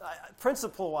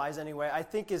 principle-wise anyway, I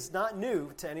think is not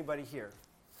new to anybody here.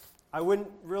 I wouldn't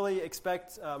really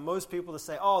expect most people to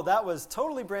say, oh, that was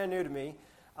totally brand new to me.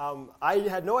 I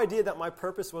had no idea that my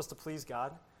purpose was to please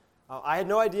God. I had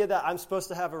no idea that I'm supposed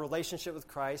to have a relationship with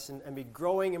Christ and be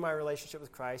growing in my relationship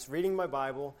with Christ, reading my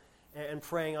Bible, and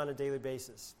praying on a daily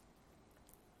basis.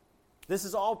 This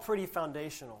is all pretty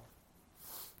foundational,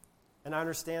 and I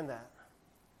understand that.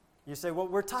 You say, well,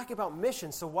 we're talking about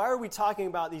mission, so why are we talking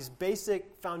about these basic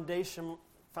foundational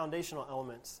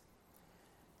elements?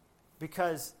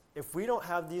 Because if we don't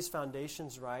have these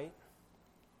foundations right,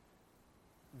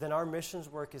 then our missions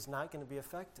work is not going to be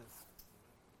effective.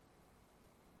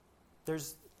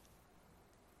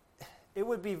 It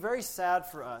would be very sad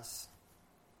for us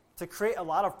to create a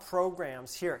lot of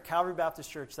programs here at Calvary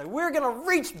Baptist Church that we're going to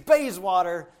reach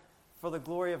Bayswater for the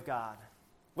glory of God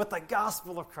with the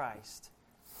gospel of Christ,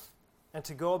 and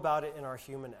to go about it in our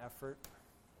human effort,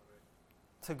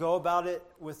 to go about it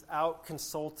without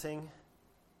consulting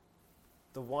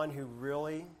the one who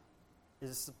really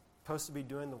is supposed to be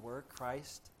doing the work,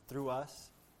 Christ, through us.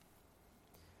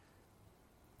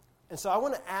 And so I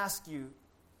want to ask you,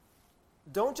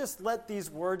 don't just let these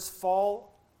words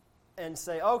fall and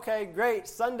say, okay, great,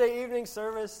 Sunday evening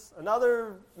service,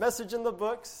 another message in the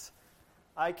books.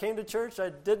 I came to church, I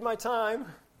did my time.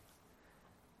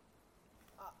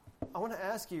 I want to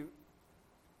ask you,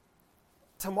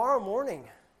 tomorrow morning,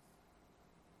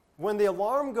 when the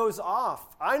alarm goes off,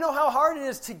 I know how hard it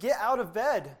is to get out of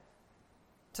bed,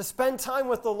 to spend time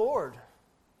with the Lord.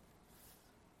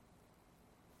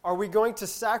 Are we going to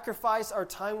sacrifice our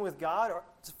time with God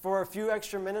for a few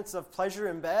extra minutes of pleasure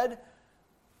in bed?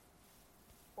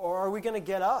 Or are we going to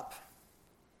get up?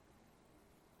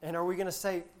 And are we going to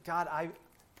say, God, I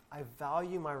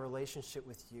value my relationship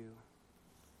with you.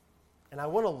 And I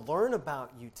want to learn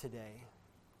about you today.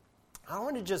 I don't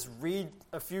want to just read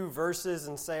a few verses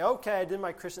and say, okay, I did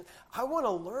my Christian. I want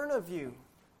to learn of you.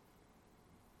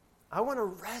 I want to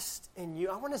rest in you.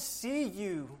 I want to see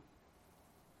you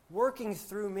working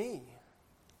through me.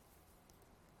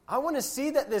 I want to see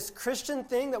that this Christian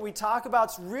thing that we talk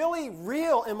about is really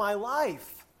real in my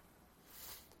life.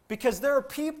 Because there are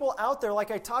people out there, like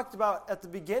I talked about at the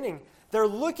beginning, they're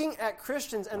looking at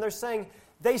Christians and they're saying,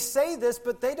 they say this,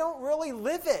 but they don't really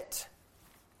live it.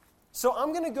 So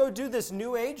I'm going to go do this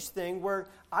New Age thing where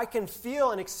I can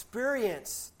feel and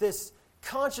experience this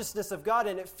consciousness of God,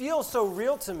 and it feels so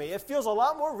real to me. It feels a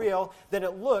lot more real than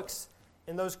it looks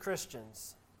in those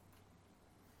Christians.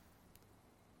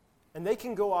 And they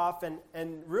can go off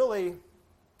and really,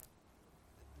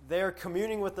 they're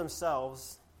communing with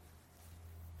themselves,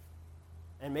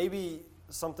 and maybe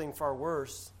something far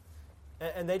worse,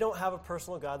 and they don't have a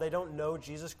personal God. They don't know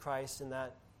Jesus Christ in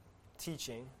that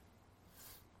teaching.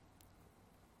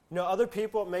 You know, other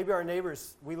people, maybe our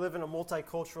neighbors, we live in a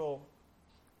multicultural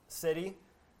city.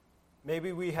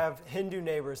 Maybe we have Hindu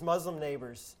neighbors, Muslim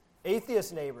neighbors,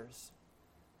 atheist neighbors.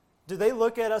 Do they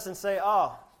look at us and say,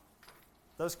 oh,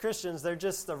 those Christians, they're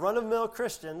just the run-of-the-mill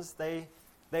Christians. They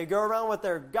go around with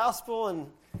their gospel,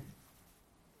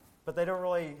 but they don't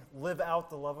really live out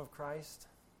the love of Christ?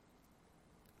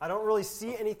 I don't really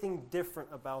see anything different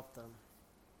about them.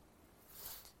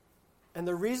 And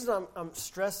the reason I'm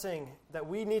stressing that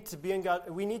we need to be in God,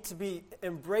 we need to be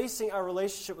embracing our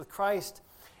relationship with Christ,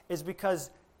 is because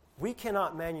we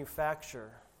cannot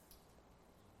manufacture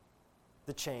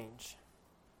the change.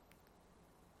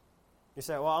 You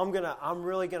say, well, I'm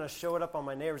really gonna show it up on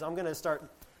my neighbors. I'm gonna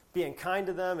start being kind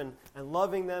to them and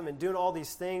loving them and doing all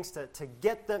these things to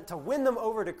get them, to win them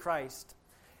over to Christ.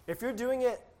 If you're doing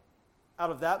it out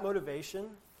of that motivation,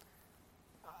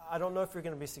 I don't know if you're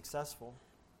going to be successful.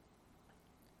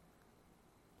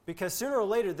 Because sooner or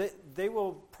later, they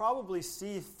will probably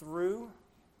see through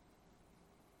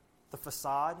the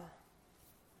facade.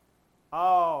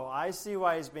 Oh, I see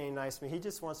why he's being nice to me. He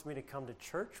just wants me to come to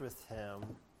church with him.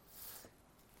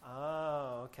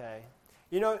 Oh, okay.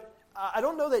 You know, I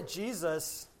don't know that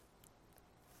Jesus,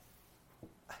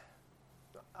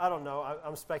 I don't know,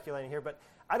 I'm speculating here, but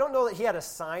I don't know that he had a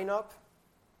sign up,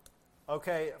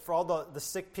 okay, for all the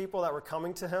sick people that were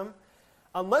coming to him.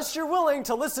 Unless you're willing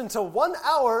to listen to 1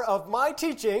 hour of my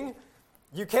teaching,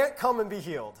 you can't come and be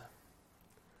healed.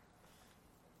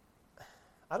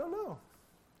 I don't know.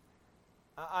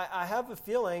 I have a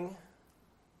feeling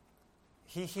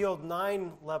he healed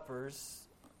 9 lepers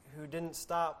who didn't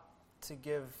stop to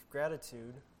give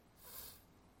gratitude.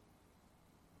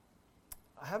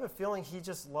 I have a feeling he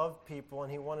just loved people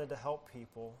and he wanted to help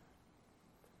people,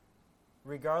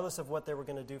 regardless of what they were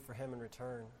going to do for him in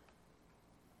return.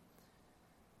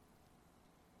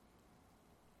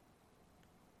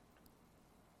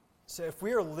 So if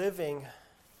we are living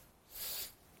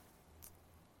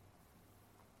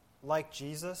like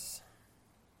Jesus,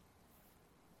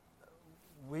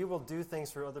 we will do things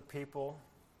for other people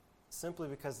simply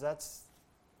because that's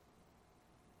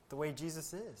the way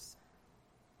Jesus is.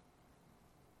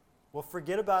 We'll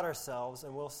forget about ourselves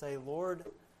and we'll say, Lord,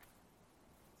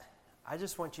 I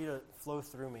just want you to flow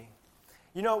through me.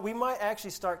 You know, we might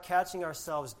actually start catching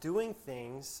ourselves doing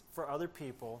things for other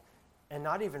people and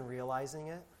not even realizing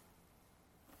it.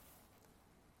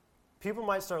 People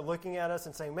might start looking at us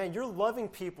and saying, man, you're loving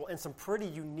people in some pretty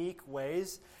unique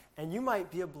ways, and you might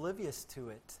be oblivious to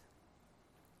it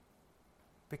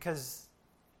because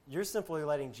you're simply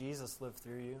letting Jesus live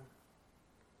through you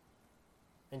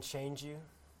and change you.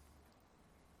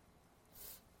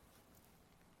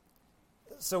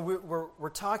 So we're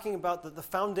talking about the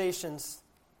foundations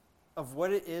of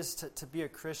what it is to be a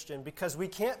Christian, because we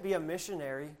can't be a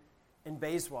missionary in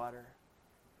Bayswater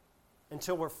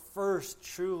until we're first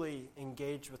truly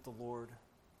engaged with the Lord.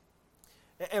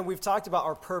 And we've talked about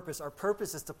our purpose. Our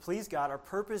purpose is to please God. Our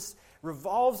purpose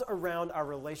revolves around our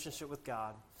relationship with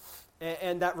God.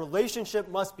 And that relationship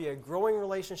must be a growing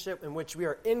relationship in which we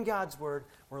are in God's Word.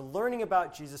 We're learning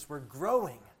about Jesus. We're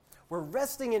growing. We're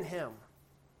resting in Him.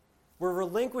 We're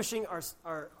relinquishing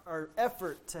our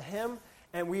effort to Him,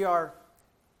 and we are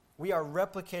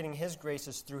replicating His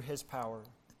graces through His power,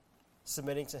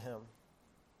 submitting to Him.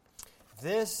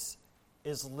 This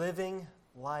is living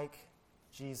like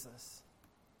Jesus.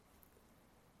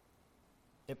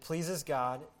 It pleases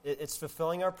God. It's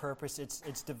fulfilling our purpose.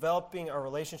 It's developing our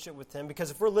relationship with Him.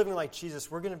 Because if we're living like Jesus,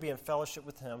 we're going to be in fellowship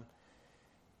with Him.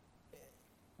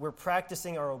 We're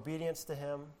practicing our obedience to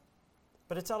Him.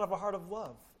 But it's out of a heart of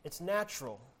love. It's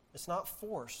natural. It's not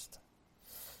forced.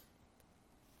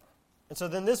 And so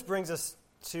then this brings us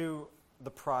to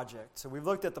the project. So we've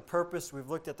looked at the purpose, we've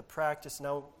looked at the practice,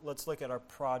 now let's look at our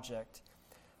project.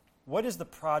 What is the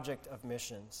project of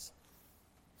missions?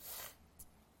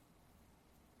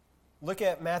 Look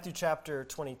at Matthew chapter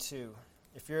 22.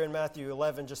 If you're in Matthew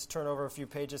 11, just turn over a few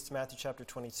pages to Matthew chapter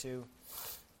 22.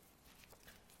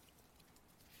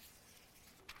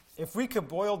 If we could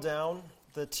boil down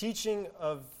the teaching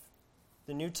of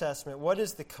the New Testament, what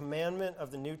is the commandment of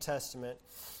the New Testament?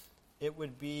 it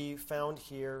would be found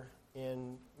here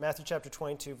in Matthew chapter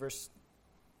 22, verse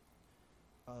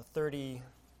 30,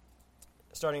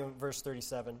 starting in verse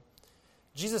 37.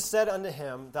 Jesus said unto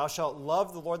him, Thou shalt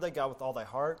love the Lord thy God with all thy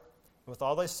heart, and with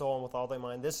all thy soul, and with all thy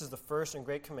mind. This is the first and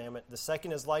great commandment. The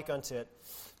second is like unto it,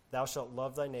 Thou shalt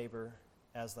love thy neighbor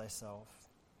as thyself.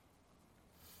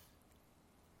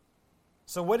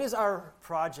 So what is our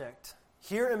project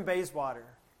here in Bayswater?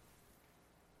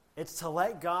 It's to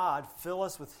let God fill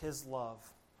us with his love.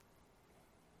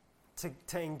 To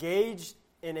engage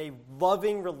in a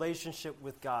loving relationship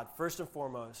with God, first and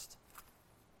foremost.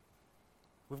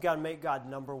 We've got to make God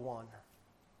number one.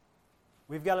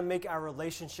 We've got to make our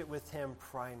relationship with him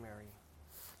primary.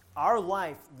 Our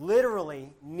life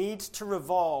literally needs to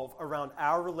revolve around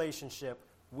our relationship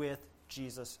with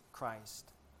Jesus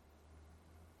Christ.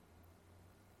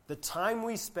 The time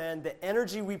we spend, the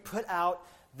energy we put out,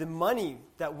 the money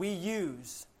that we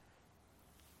use,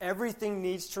 everything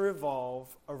needs to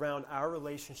revolve around our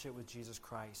relationship with Jesus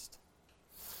Christ.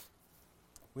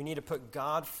 We need to put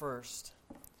God first.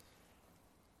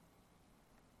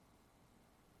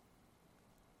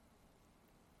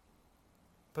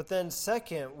 But then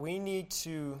second, we need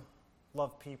to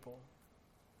love people.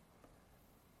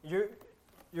 You're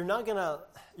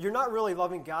not really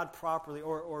loving God properly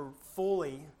or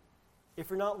fully if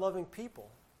you're not loving people.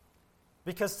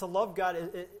 Because to love God,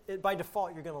 by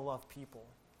default, you're going to love people.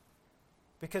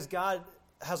 Because God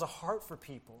has a heart for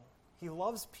people. He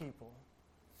loves people.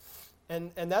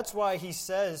 And that's why he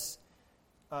says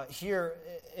here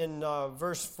in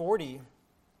verse 40,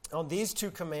 on these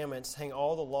two commandments hang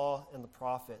all the law and the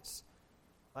prophets.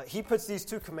 He puts these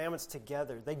two commandments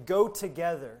together. They go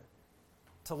together.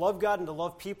 To love God and to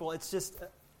love people, it's just,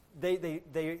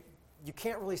 you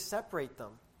can't really separate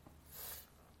them.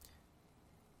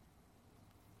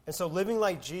 And so living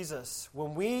like Jesus,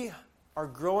 when we are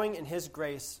growing in his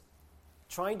grace,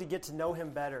 trying to get to know him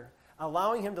better,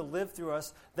 allowing him to live through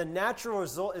us, the natural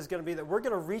result is going to be that we're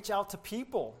going to reach out to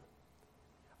people.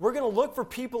 We're going to look for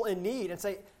people in need and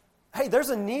say, hey, there's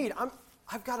a need.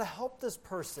 I've got to help this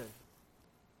person.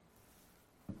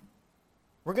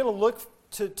 We're going to look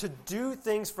to do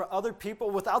things for other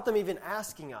people without them even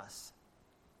asking us.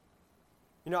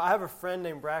 You know, I have a friend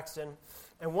named Braxton,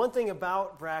 and one thing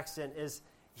about Braxton is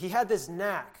he had this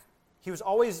knack. He was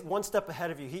always one step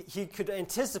ahead of you. He could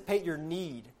anticipate your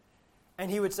need. And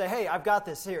he would say, hey, I've got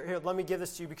this. Here, let me give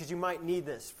this to you because you might need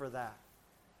this for that.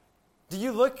 Do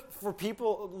you look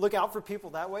out for people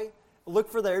that way? Look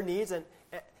for their needs. And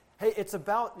hey, it's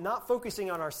about not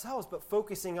focusing on ourselves, but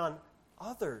focusing on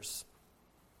others.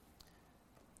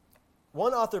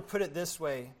 One author put it this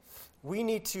way: we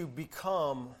need to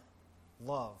become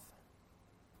love.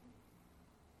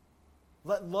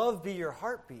 Let love be your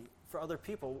heartbeat for other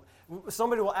people.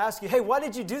 Somebody will ask you, hey, why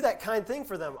did you do that kind thing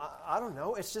for them? I don't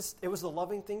know. It was the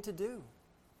loving thing to do.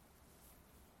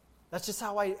 That's just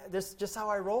how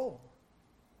I roll.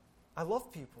 I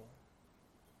love people.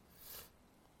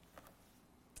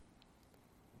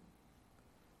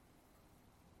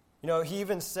 You know, he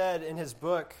even said in his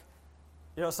book,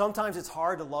 you know, sometimes it's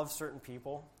hard to love certain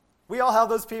people. We all have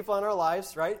those people in our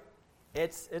lives, right?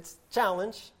 It's a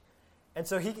challenge. And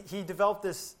so he developed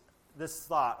this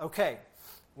thought. Okay,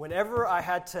 whenever I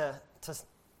had to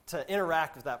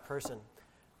interact with that person,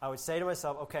 I would say to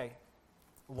myself, okay,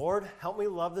 Lord, help me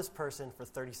love this person for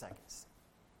 30 seconds.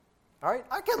 All right?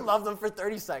 I can love them for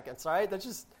 30 seconds, all right? That's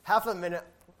just half a minute.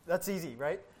 That's easy,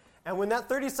 right? And when that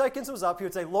 30 seconds was up, he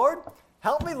would say, Lord,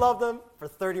 help me love them for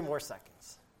 30 more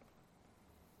seconds.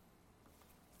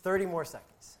 30 more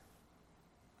seconds.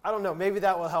 I don't know, maybe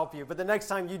that will help you. But the next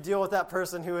time you deal with that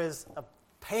person who is a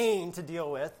pain to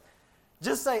deal with,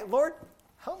 just say, Lord,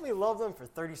 help me love them for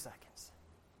 30 seconds.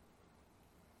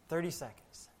 30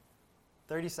 seconds.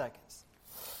 30 seconds.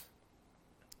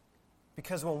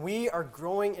 Because when we are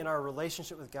growing in our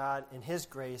relationship with God, in his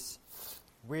grace,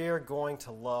 we're going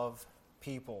to love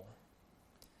people.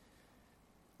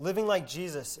 Living like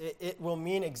Jesus, it will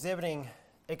mean exhibiting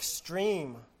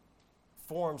extreme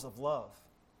forms of love.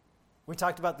 We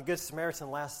talked about the Good Samaritan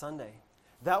last Sunday.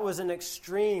 That was an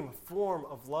extreme form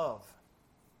of love.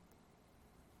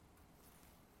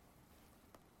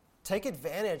 Take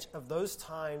advantage of those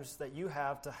times that you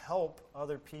have to help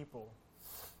other people.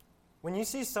 When you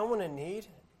see someone in need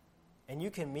and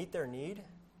you can meet their need,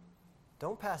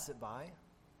 don't pass it by.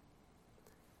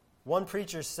 One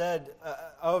preacher said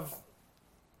of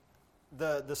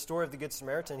the story of the Good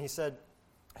Samaritan, he said,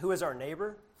 who is our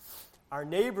neighbor? Our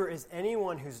neighbor is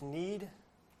anyone whose need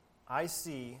I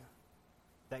see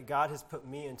that God has put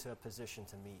me into a position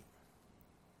to meet.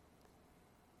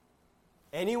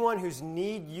 Anyone whose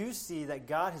need you see that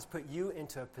God has put you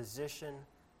into a position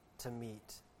to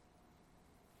meet.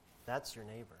 That's your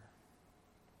neighbor.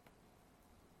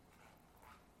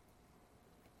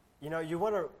 You know, you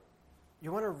want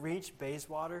to reach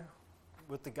Bayswater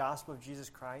with the gospel of Jesus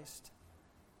Christ.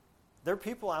 There are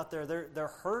people out there, they're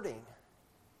hurting.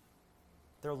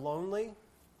 They're lonely.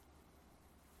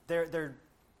 They're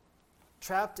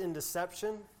trapped in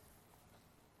deception.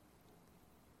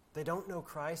 They don't know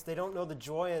Christ. They don't know the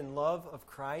joy and love of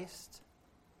Christ.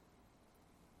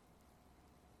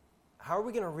 How are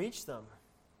we going to reach them?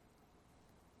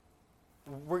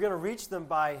 We're going to reach them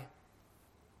by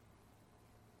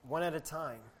one at a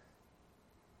time,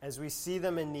 as we see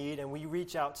them in need and we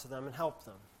reach out to them and help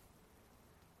them.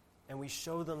 And we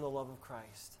show them the love of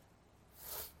Christ.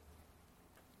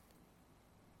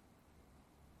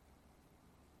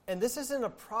 And this isn't a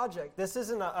project. This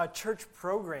isn't a church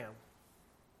program.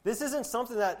 This isn't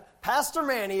something that Pastor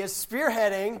Manny is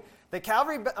spearheading the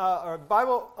Calvary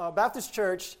Baptist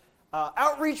Church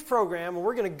outreach program, and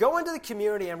we're going to go into the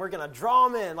community and we're going to draw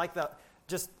them in like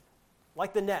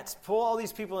the nets, pull all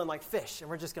these people in like fish, and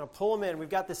we're just going to pull them in. We've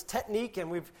got this technique, and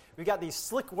we've got these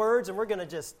slick words, and we're going to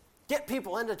just get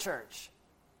people into church.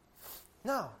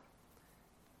 No.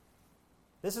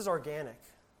 This is organic.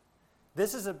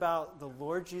 This is about the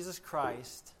Lord Jesus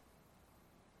Christ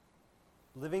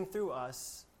living through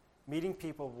us, meeting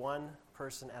people one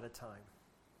person at a time.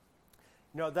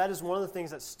 You know, that is one of the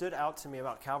things that stood out to me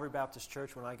about Calvary Baptist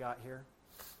Church when I got here.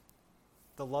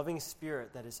 The loving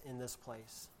spirit that is in this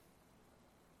place.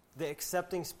 The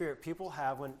accepting spirit people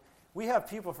have when we have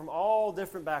people from all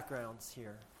different backgrounds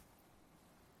here.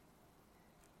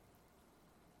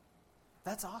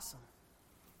 That's awesome.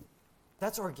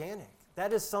 That's organic.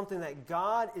 That is something that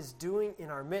God is doing in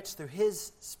our midst through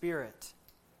His Spirit.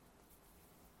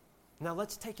 Now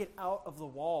let's take it out of the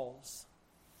walls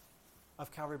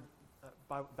of Calvary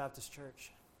Baptist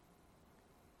Church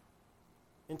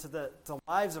into the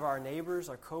lives of our neighbors,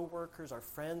 our co-workers, our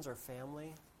friends, our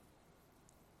family.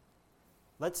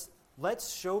 Let's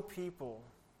show people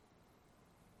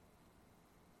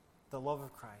the love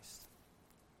of Christ.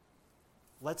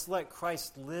 Let's let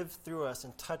Christ live through us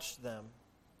and touch them.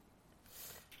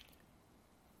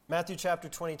 Matthew chapter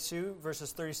 22,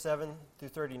 verses 37 through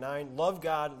 39. Love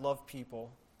God, love people.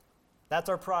 That's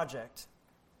our project.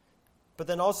 But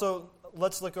then also,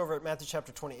 let's look over at Matthew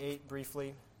chapter 28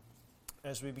 briefly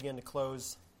as we begin to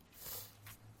close.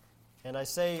 And I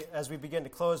say as we begin to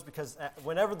close because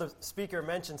whenever the speaker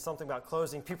mentions something about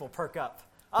closing, people perk up.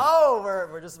 Oh,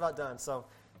 we're just about done. So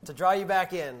to draw you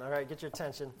back in, all right, get your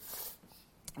attention.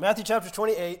 Matthew chapter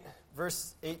 28,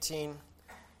 verse 18.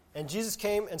 And Jesus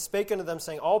came and spake unto them,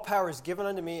 saying, All power is given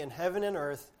unto me in heaven and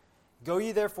earth. Go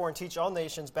ye therefore and teach all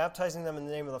nations, baptizing them in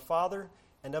the name of the Father,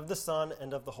 and of the Son,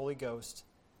 and of the Holy Ghost,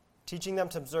 teaching them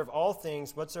to observe all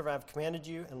things whatsoever I have commanded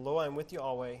you, and lo, I am with you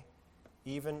always,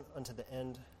 even unto the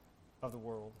end of the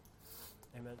world.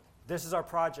 Amen. This is our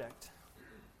project,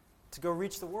 to go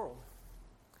reach the world.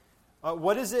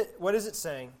 What is it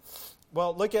saying?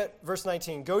 Well, look at verse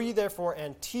 19. Go ye therefore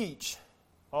and teach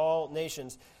all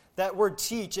nations. That word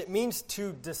teach, it means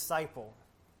to disciple.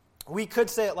 We could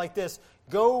say it like this: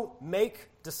 go make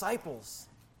disciples.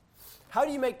 How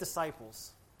do you make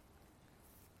disciples?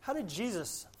 How did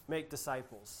Jesus make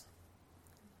disciples?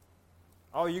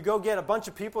 Oh, you go get a bunch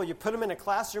of people, you put them in a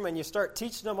classroom, and you start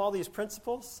teaching them all these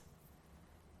principles?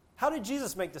 How did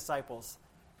Jesus make disciples?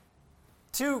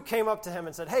 Two came up to him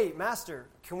and said, Hey, Master,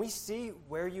 can we see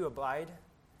where you abide?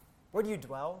 Where do you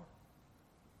dwell?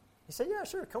 He said, Yeah,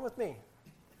 sure, come with me.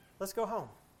 Let's go home.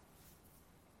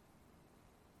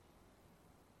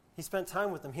 He spent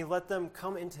time with them. He let them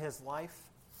come into his life.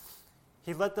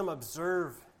 He let them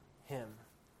observe him.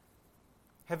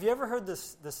 Have you ever heard the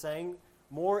saying,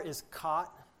 more is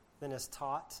caught than is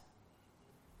taught?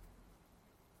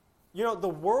 You know, the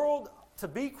world, to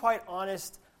be quite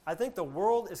honest, I think the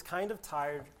world is kind of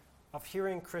tired of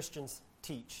hearing Christians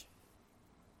teach.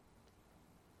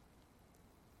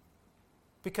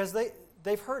 Because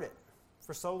they've heard it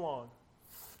for so long.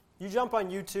 You jump on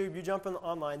YouTube, you jump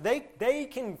online, they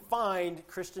can find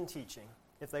Christian teaching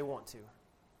if they want to.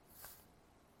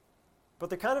 But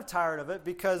they're kind of tired of it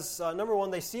because, number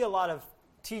one, they see a lot of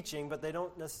teaching, but they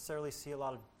don't necessarily see a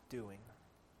lot of doing.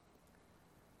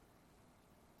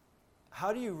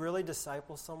 How do you really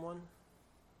disciple someone?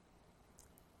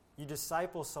 You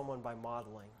disciple someone by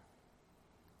modeling,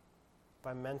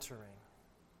 by mentoring,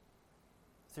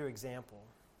 through example.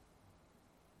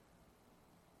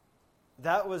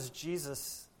 That was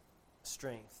Jesus'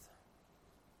 strength.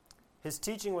 His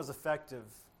teaching was effective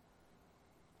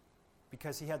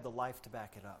because he had the life to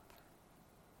back it up.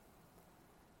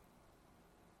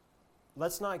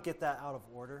 let's not get that out of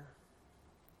order.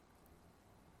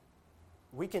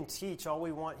 We can teach all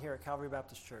we want here at Calvary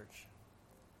Baptist Church,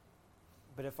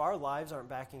 but if our lives aren't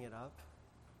backing it up,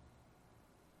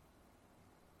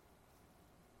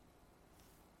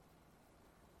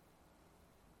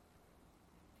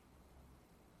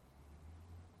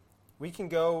 we can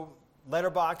go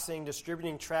letterboxing,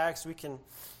 distributing tracts, we can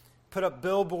put up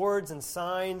billboards and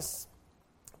signs,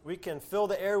 we can fill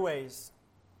the airways.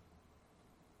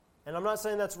 And I'm not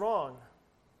saying that's wrong.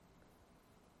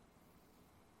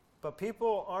 But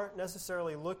people aren't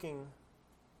necessarily looking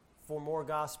for more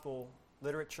gospel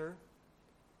literature.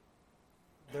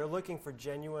 They're looking for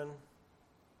genuine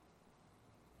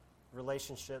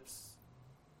relationships,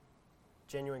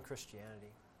 genuine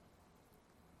Christianity.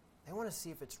 They want to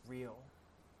see if it's real.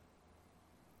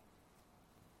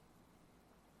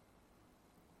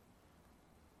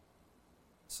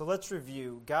 So let's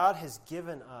review. God has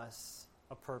given us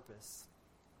a purpose.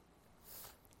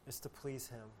 It's to please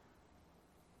Him.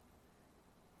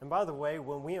 And by the way,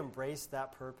 when we embrace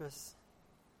that purpose,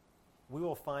 we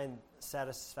will find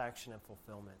satisfaction and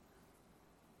fulfillment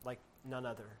like none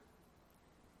other.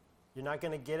 You're not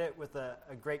going to get it with a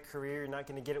great career. You're not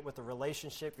going to get it with a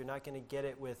relationship. You're not going to get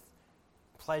it with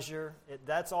pleasure.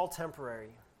 That's all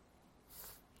temporary.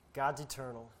 God's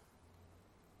eternal.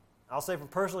 I'll say from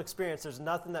personal experience, there's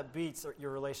nothing that beats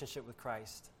your relationship with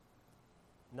Christ.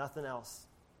 Nothing else.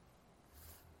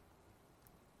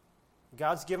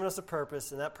 God's given us a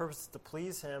purpose, and that purpose is to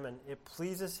please Him, and it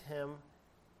pleases Him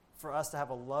for us to have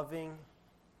a loving,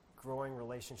 growing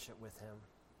relationship with Him.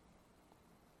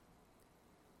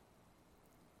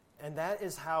 And that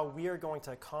is how we are going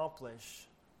to accomplish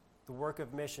the work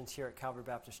of missions here at Calvary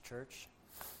Baptist Church.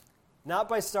 Not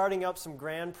by starting up some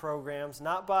grand programs,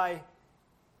 not by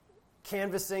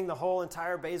canvassing the whole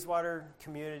entire Bayswater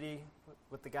community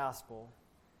with the gospel.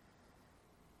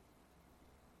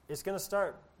 It's going to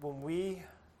start when we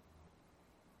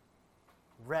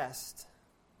rest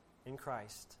in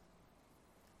Christ.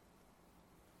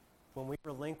 When we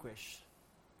relinquish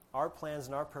our plans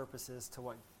and our purposes to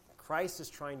what Christ is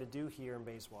trying to do here in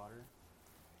Bayswater.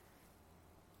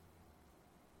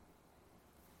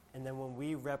 And then when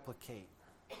we replicate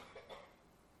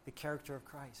the character of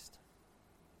Christ.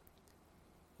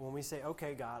 When we say,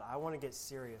 okay, God, I want to get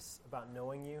serious about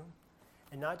knowing you.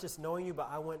 And not just knowing you, but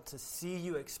I want to see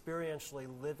you experientially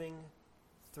living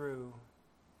through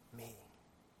me.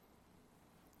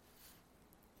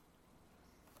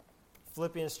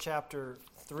 Philippians chapter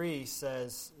 3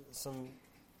 says, some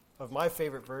of my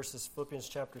favorite verses, Philippians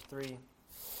chapter 3.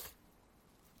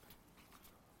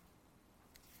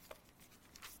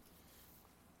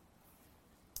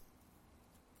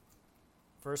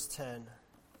 Verse 10,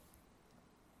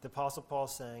 the Apostle Paul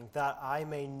saying, that I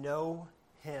may know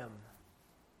Him,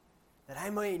 that I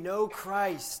may know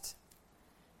Christ,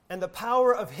 and the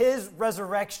power of His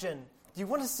resurrection. Do you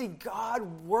want to see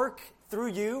God work through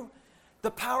you?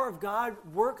 The power of God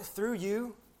work through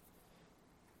you,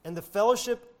 and the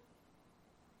fellowship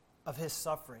of His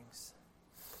sufferings.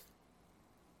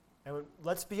 And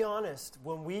let's be honest,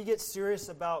 when we get serious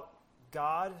about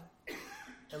God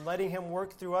and letting Him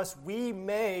work through us, we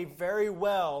may very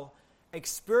well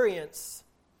experience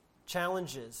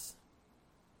challenges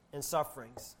and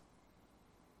sufferings.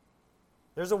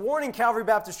 There's a warning, Calvary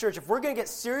Baptist Church. If we're going to get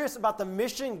serious about the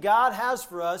mission God has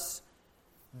for us,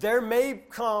 there may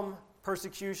come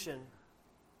persecution.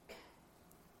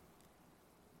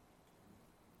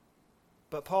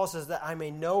 But Paul says that I may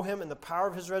know Him and the power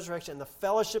of His resurrection and the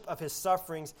fellowship of His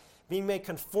sufferings, being made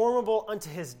conformable unto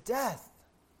His death.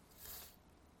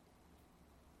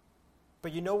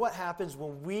 But you know what happens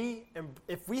when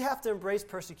if we have to embrace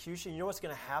persecution, you know what's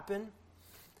going to happen?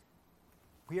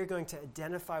 We are going to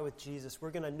identify with Jesus. We're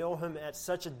going to know Him at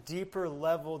such a deeper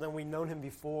level than we've known Him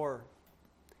before.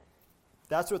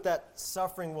 That's what that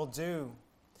suffering will do.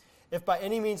 If by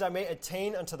any means I may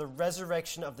attain unto the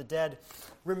resurrection of the dead.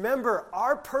 Remember,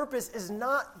 our purpose is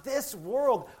not this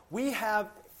world. We have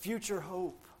future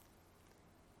hope.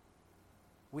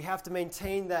 We have to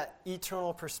maintain that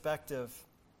eternal perspective.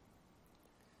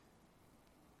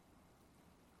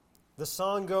 The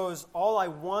song goes, all I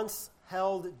once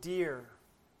held dear.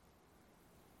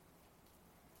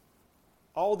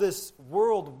 All this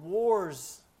world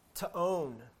wars to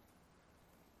own.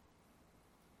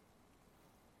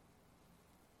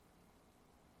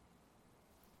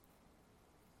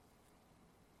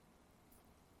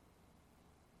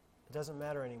 It doesn't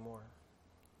matter anymore.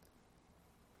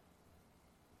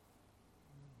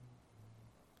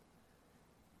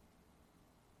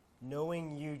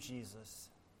 Knowing you, Jesus,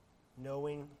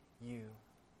 knowing you,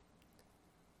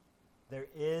 there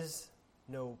is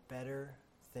no better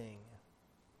thing.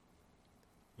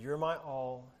 You're my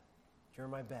all. You're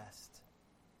my best.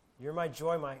 You're my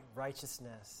joy, my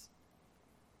righteousness.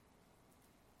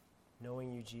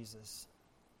 Knowing you, Jesus.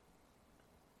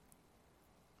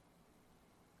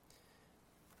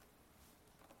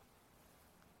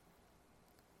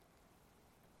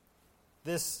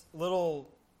 This little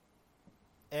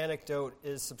anecdote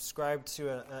is subscribed to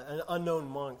an unknown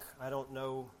monk. I don't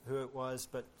know who it was,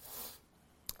 but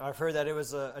I've heard that it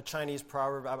was a Chinese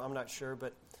proverb. I'm not sure,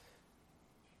 but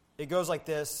it goes like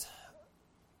this.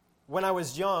 When I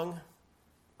was young,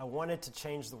 I wanted to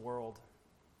change the world.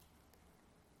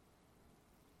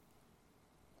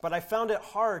 But I found it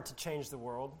hard to change the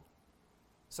world,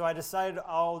 so I decided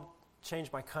I'll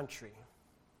change my country.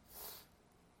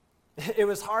 It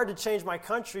was hard to change my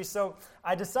country, so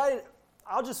I decided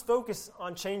I'll just focus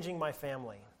on changing my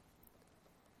family.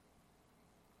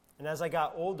 And as I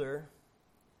got older,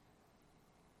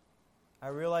 I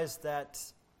realized that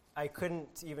I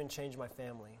couldn't even change my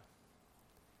family.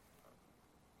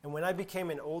 And when I became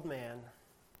an old man,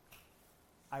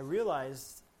 I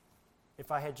realized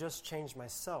if I had just changed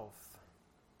myself,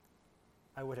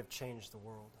 I would have changed the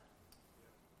world.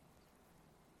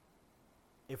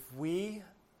 If we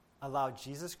allow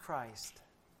Jesus Christ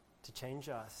to change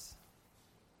us,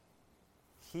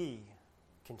 He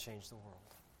can change the world.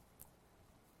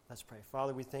 Let's pray.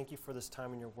 Father, we thank you for this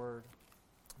time in your word.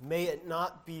 May it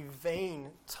not be vain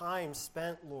time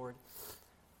spent, Lord.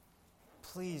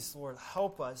 Please, Lord,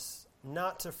 help us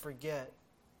not to forget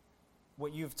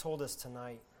what you've told us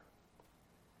tonight.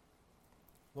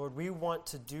 Lord, we want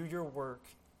to do your work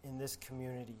in this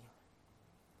community.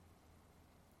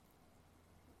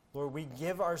 Lord, we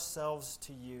give ourselves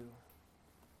to you.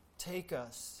 Take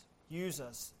us, use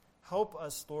us, help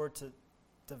us, Lord, to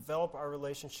develop our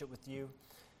relationship with you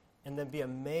and then be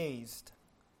amazed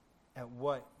at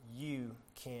what you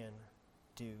can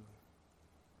do.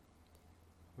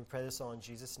 We pray this all in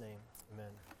Jesus' name.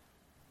 Amen.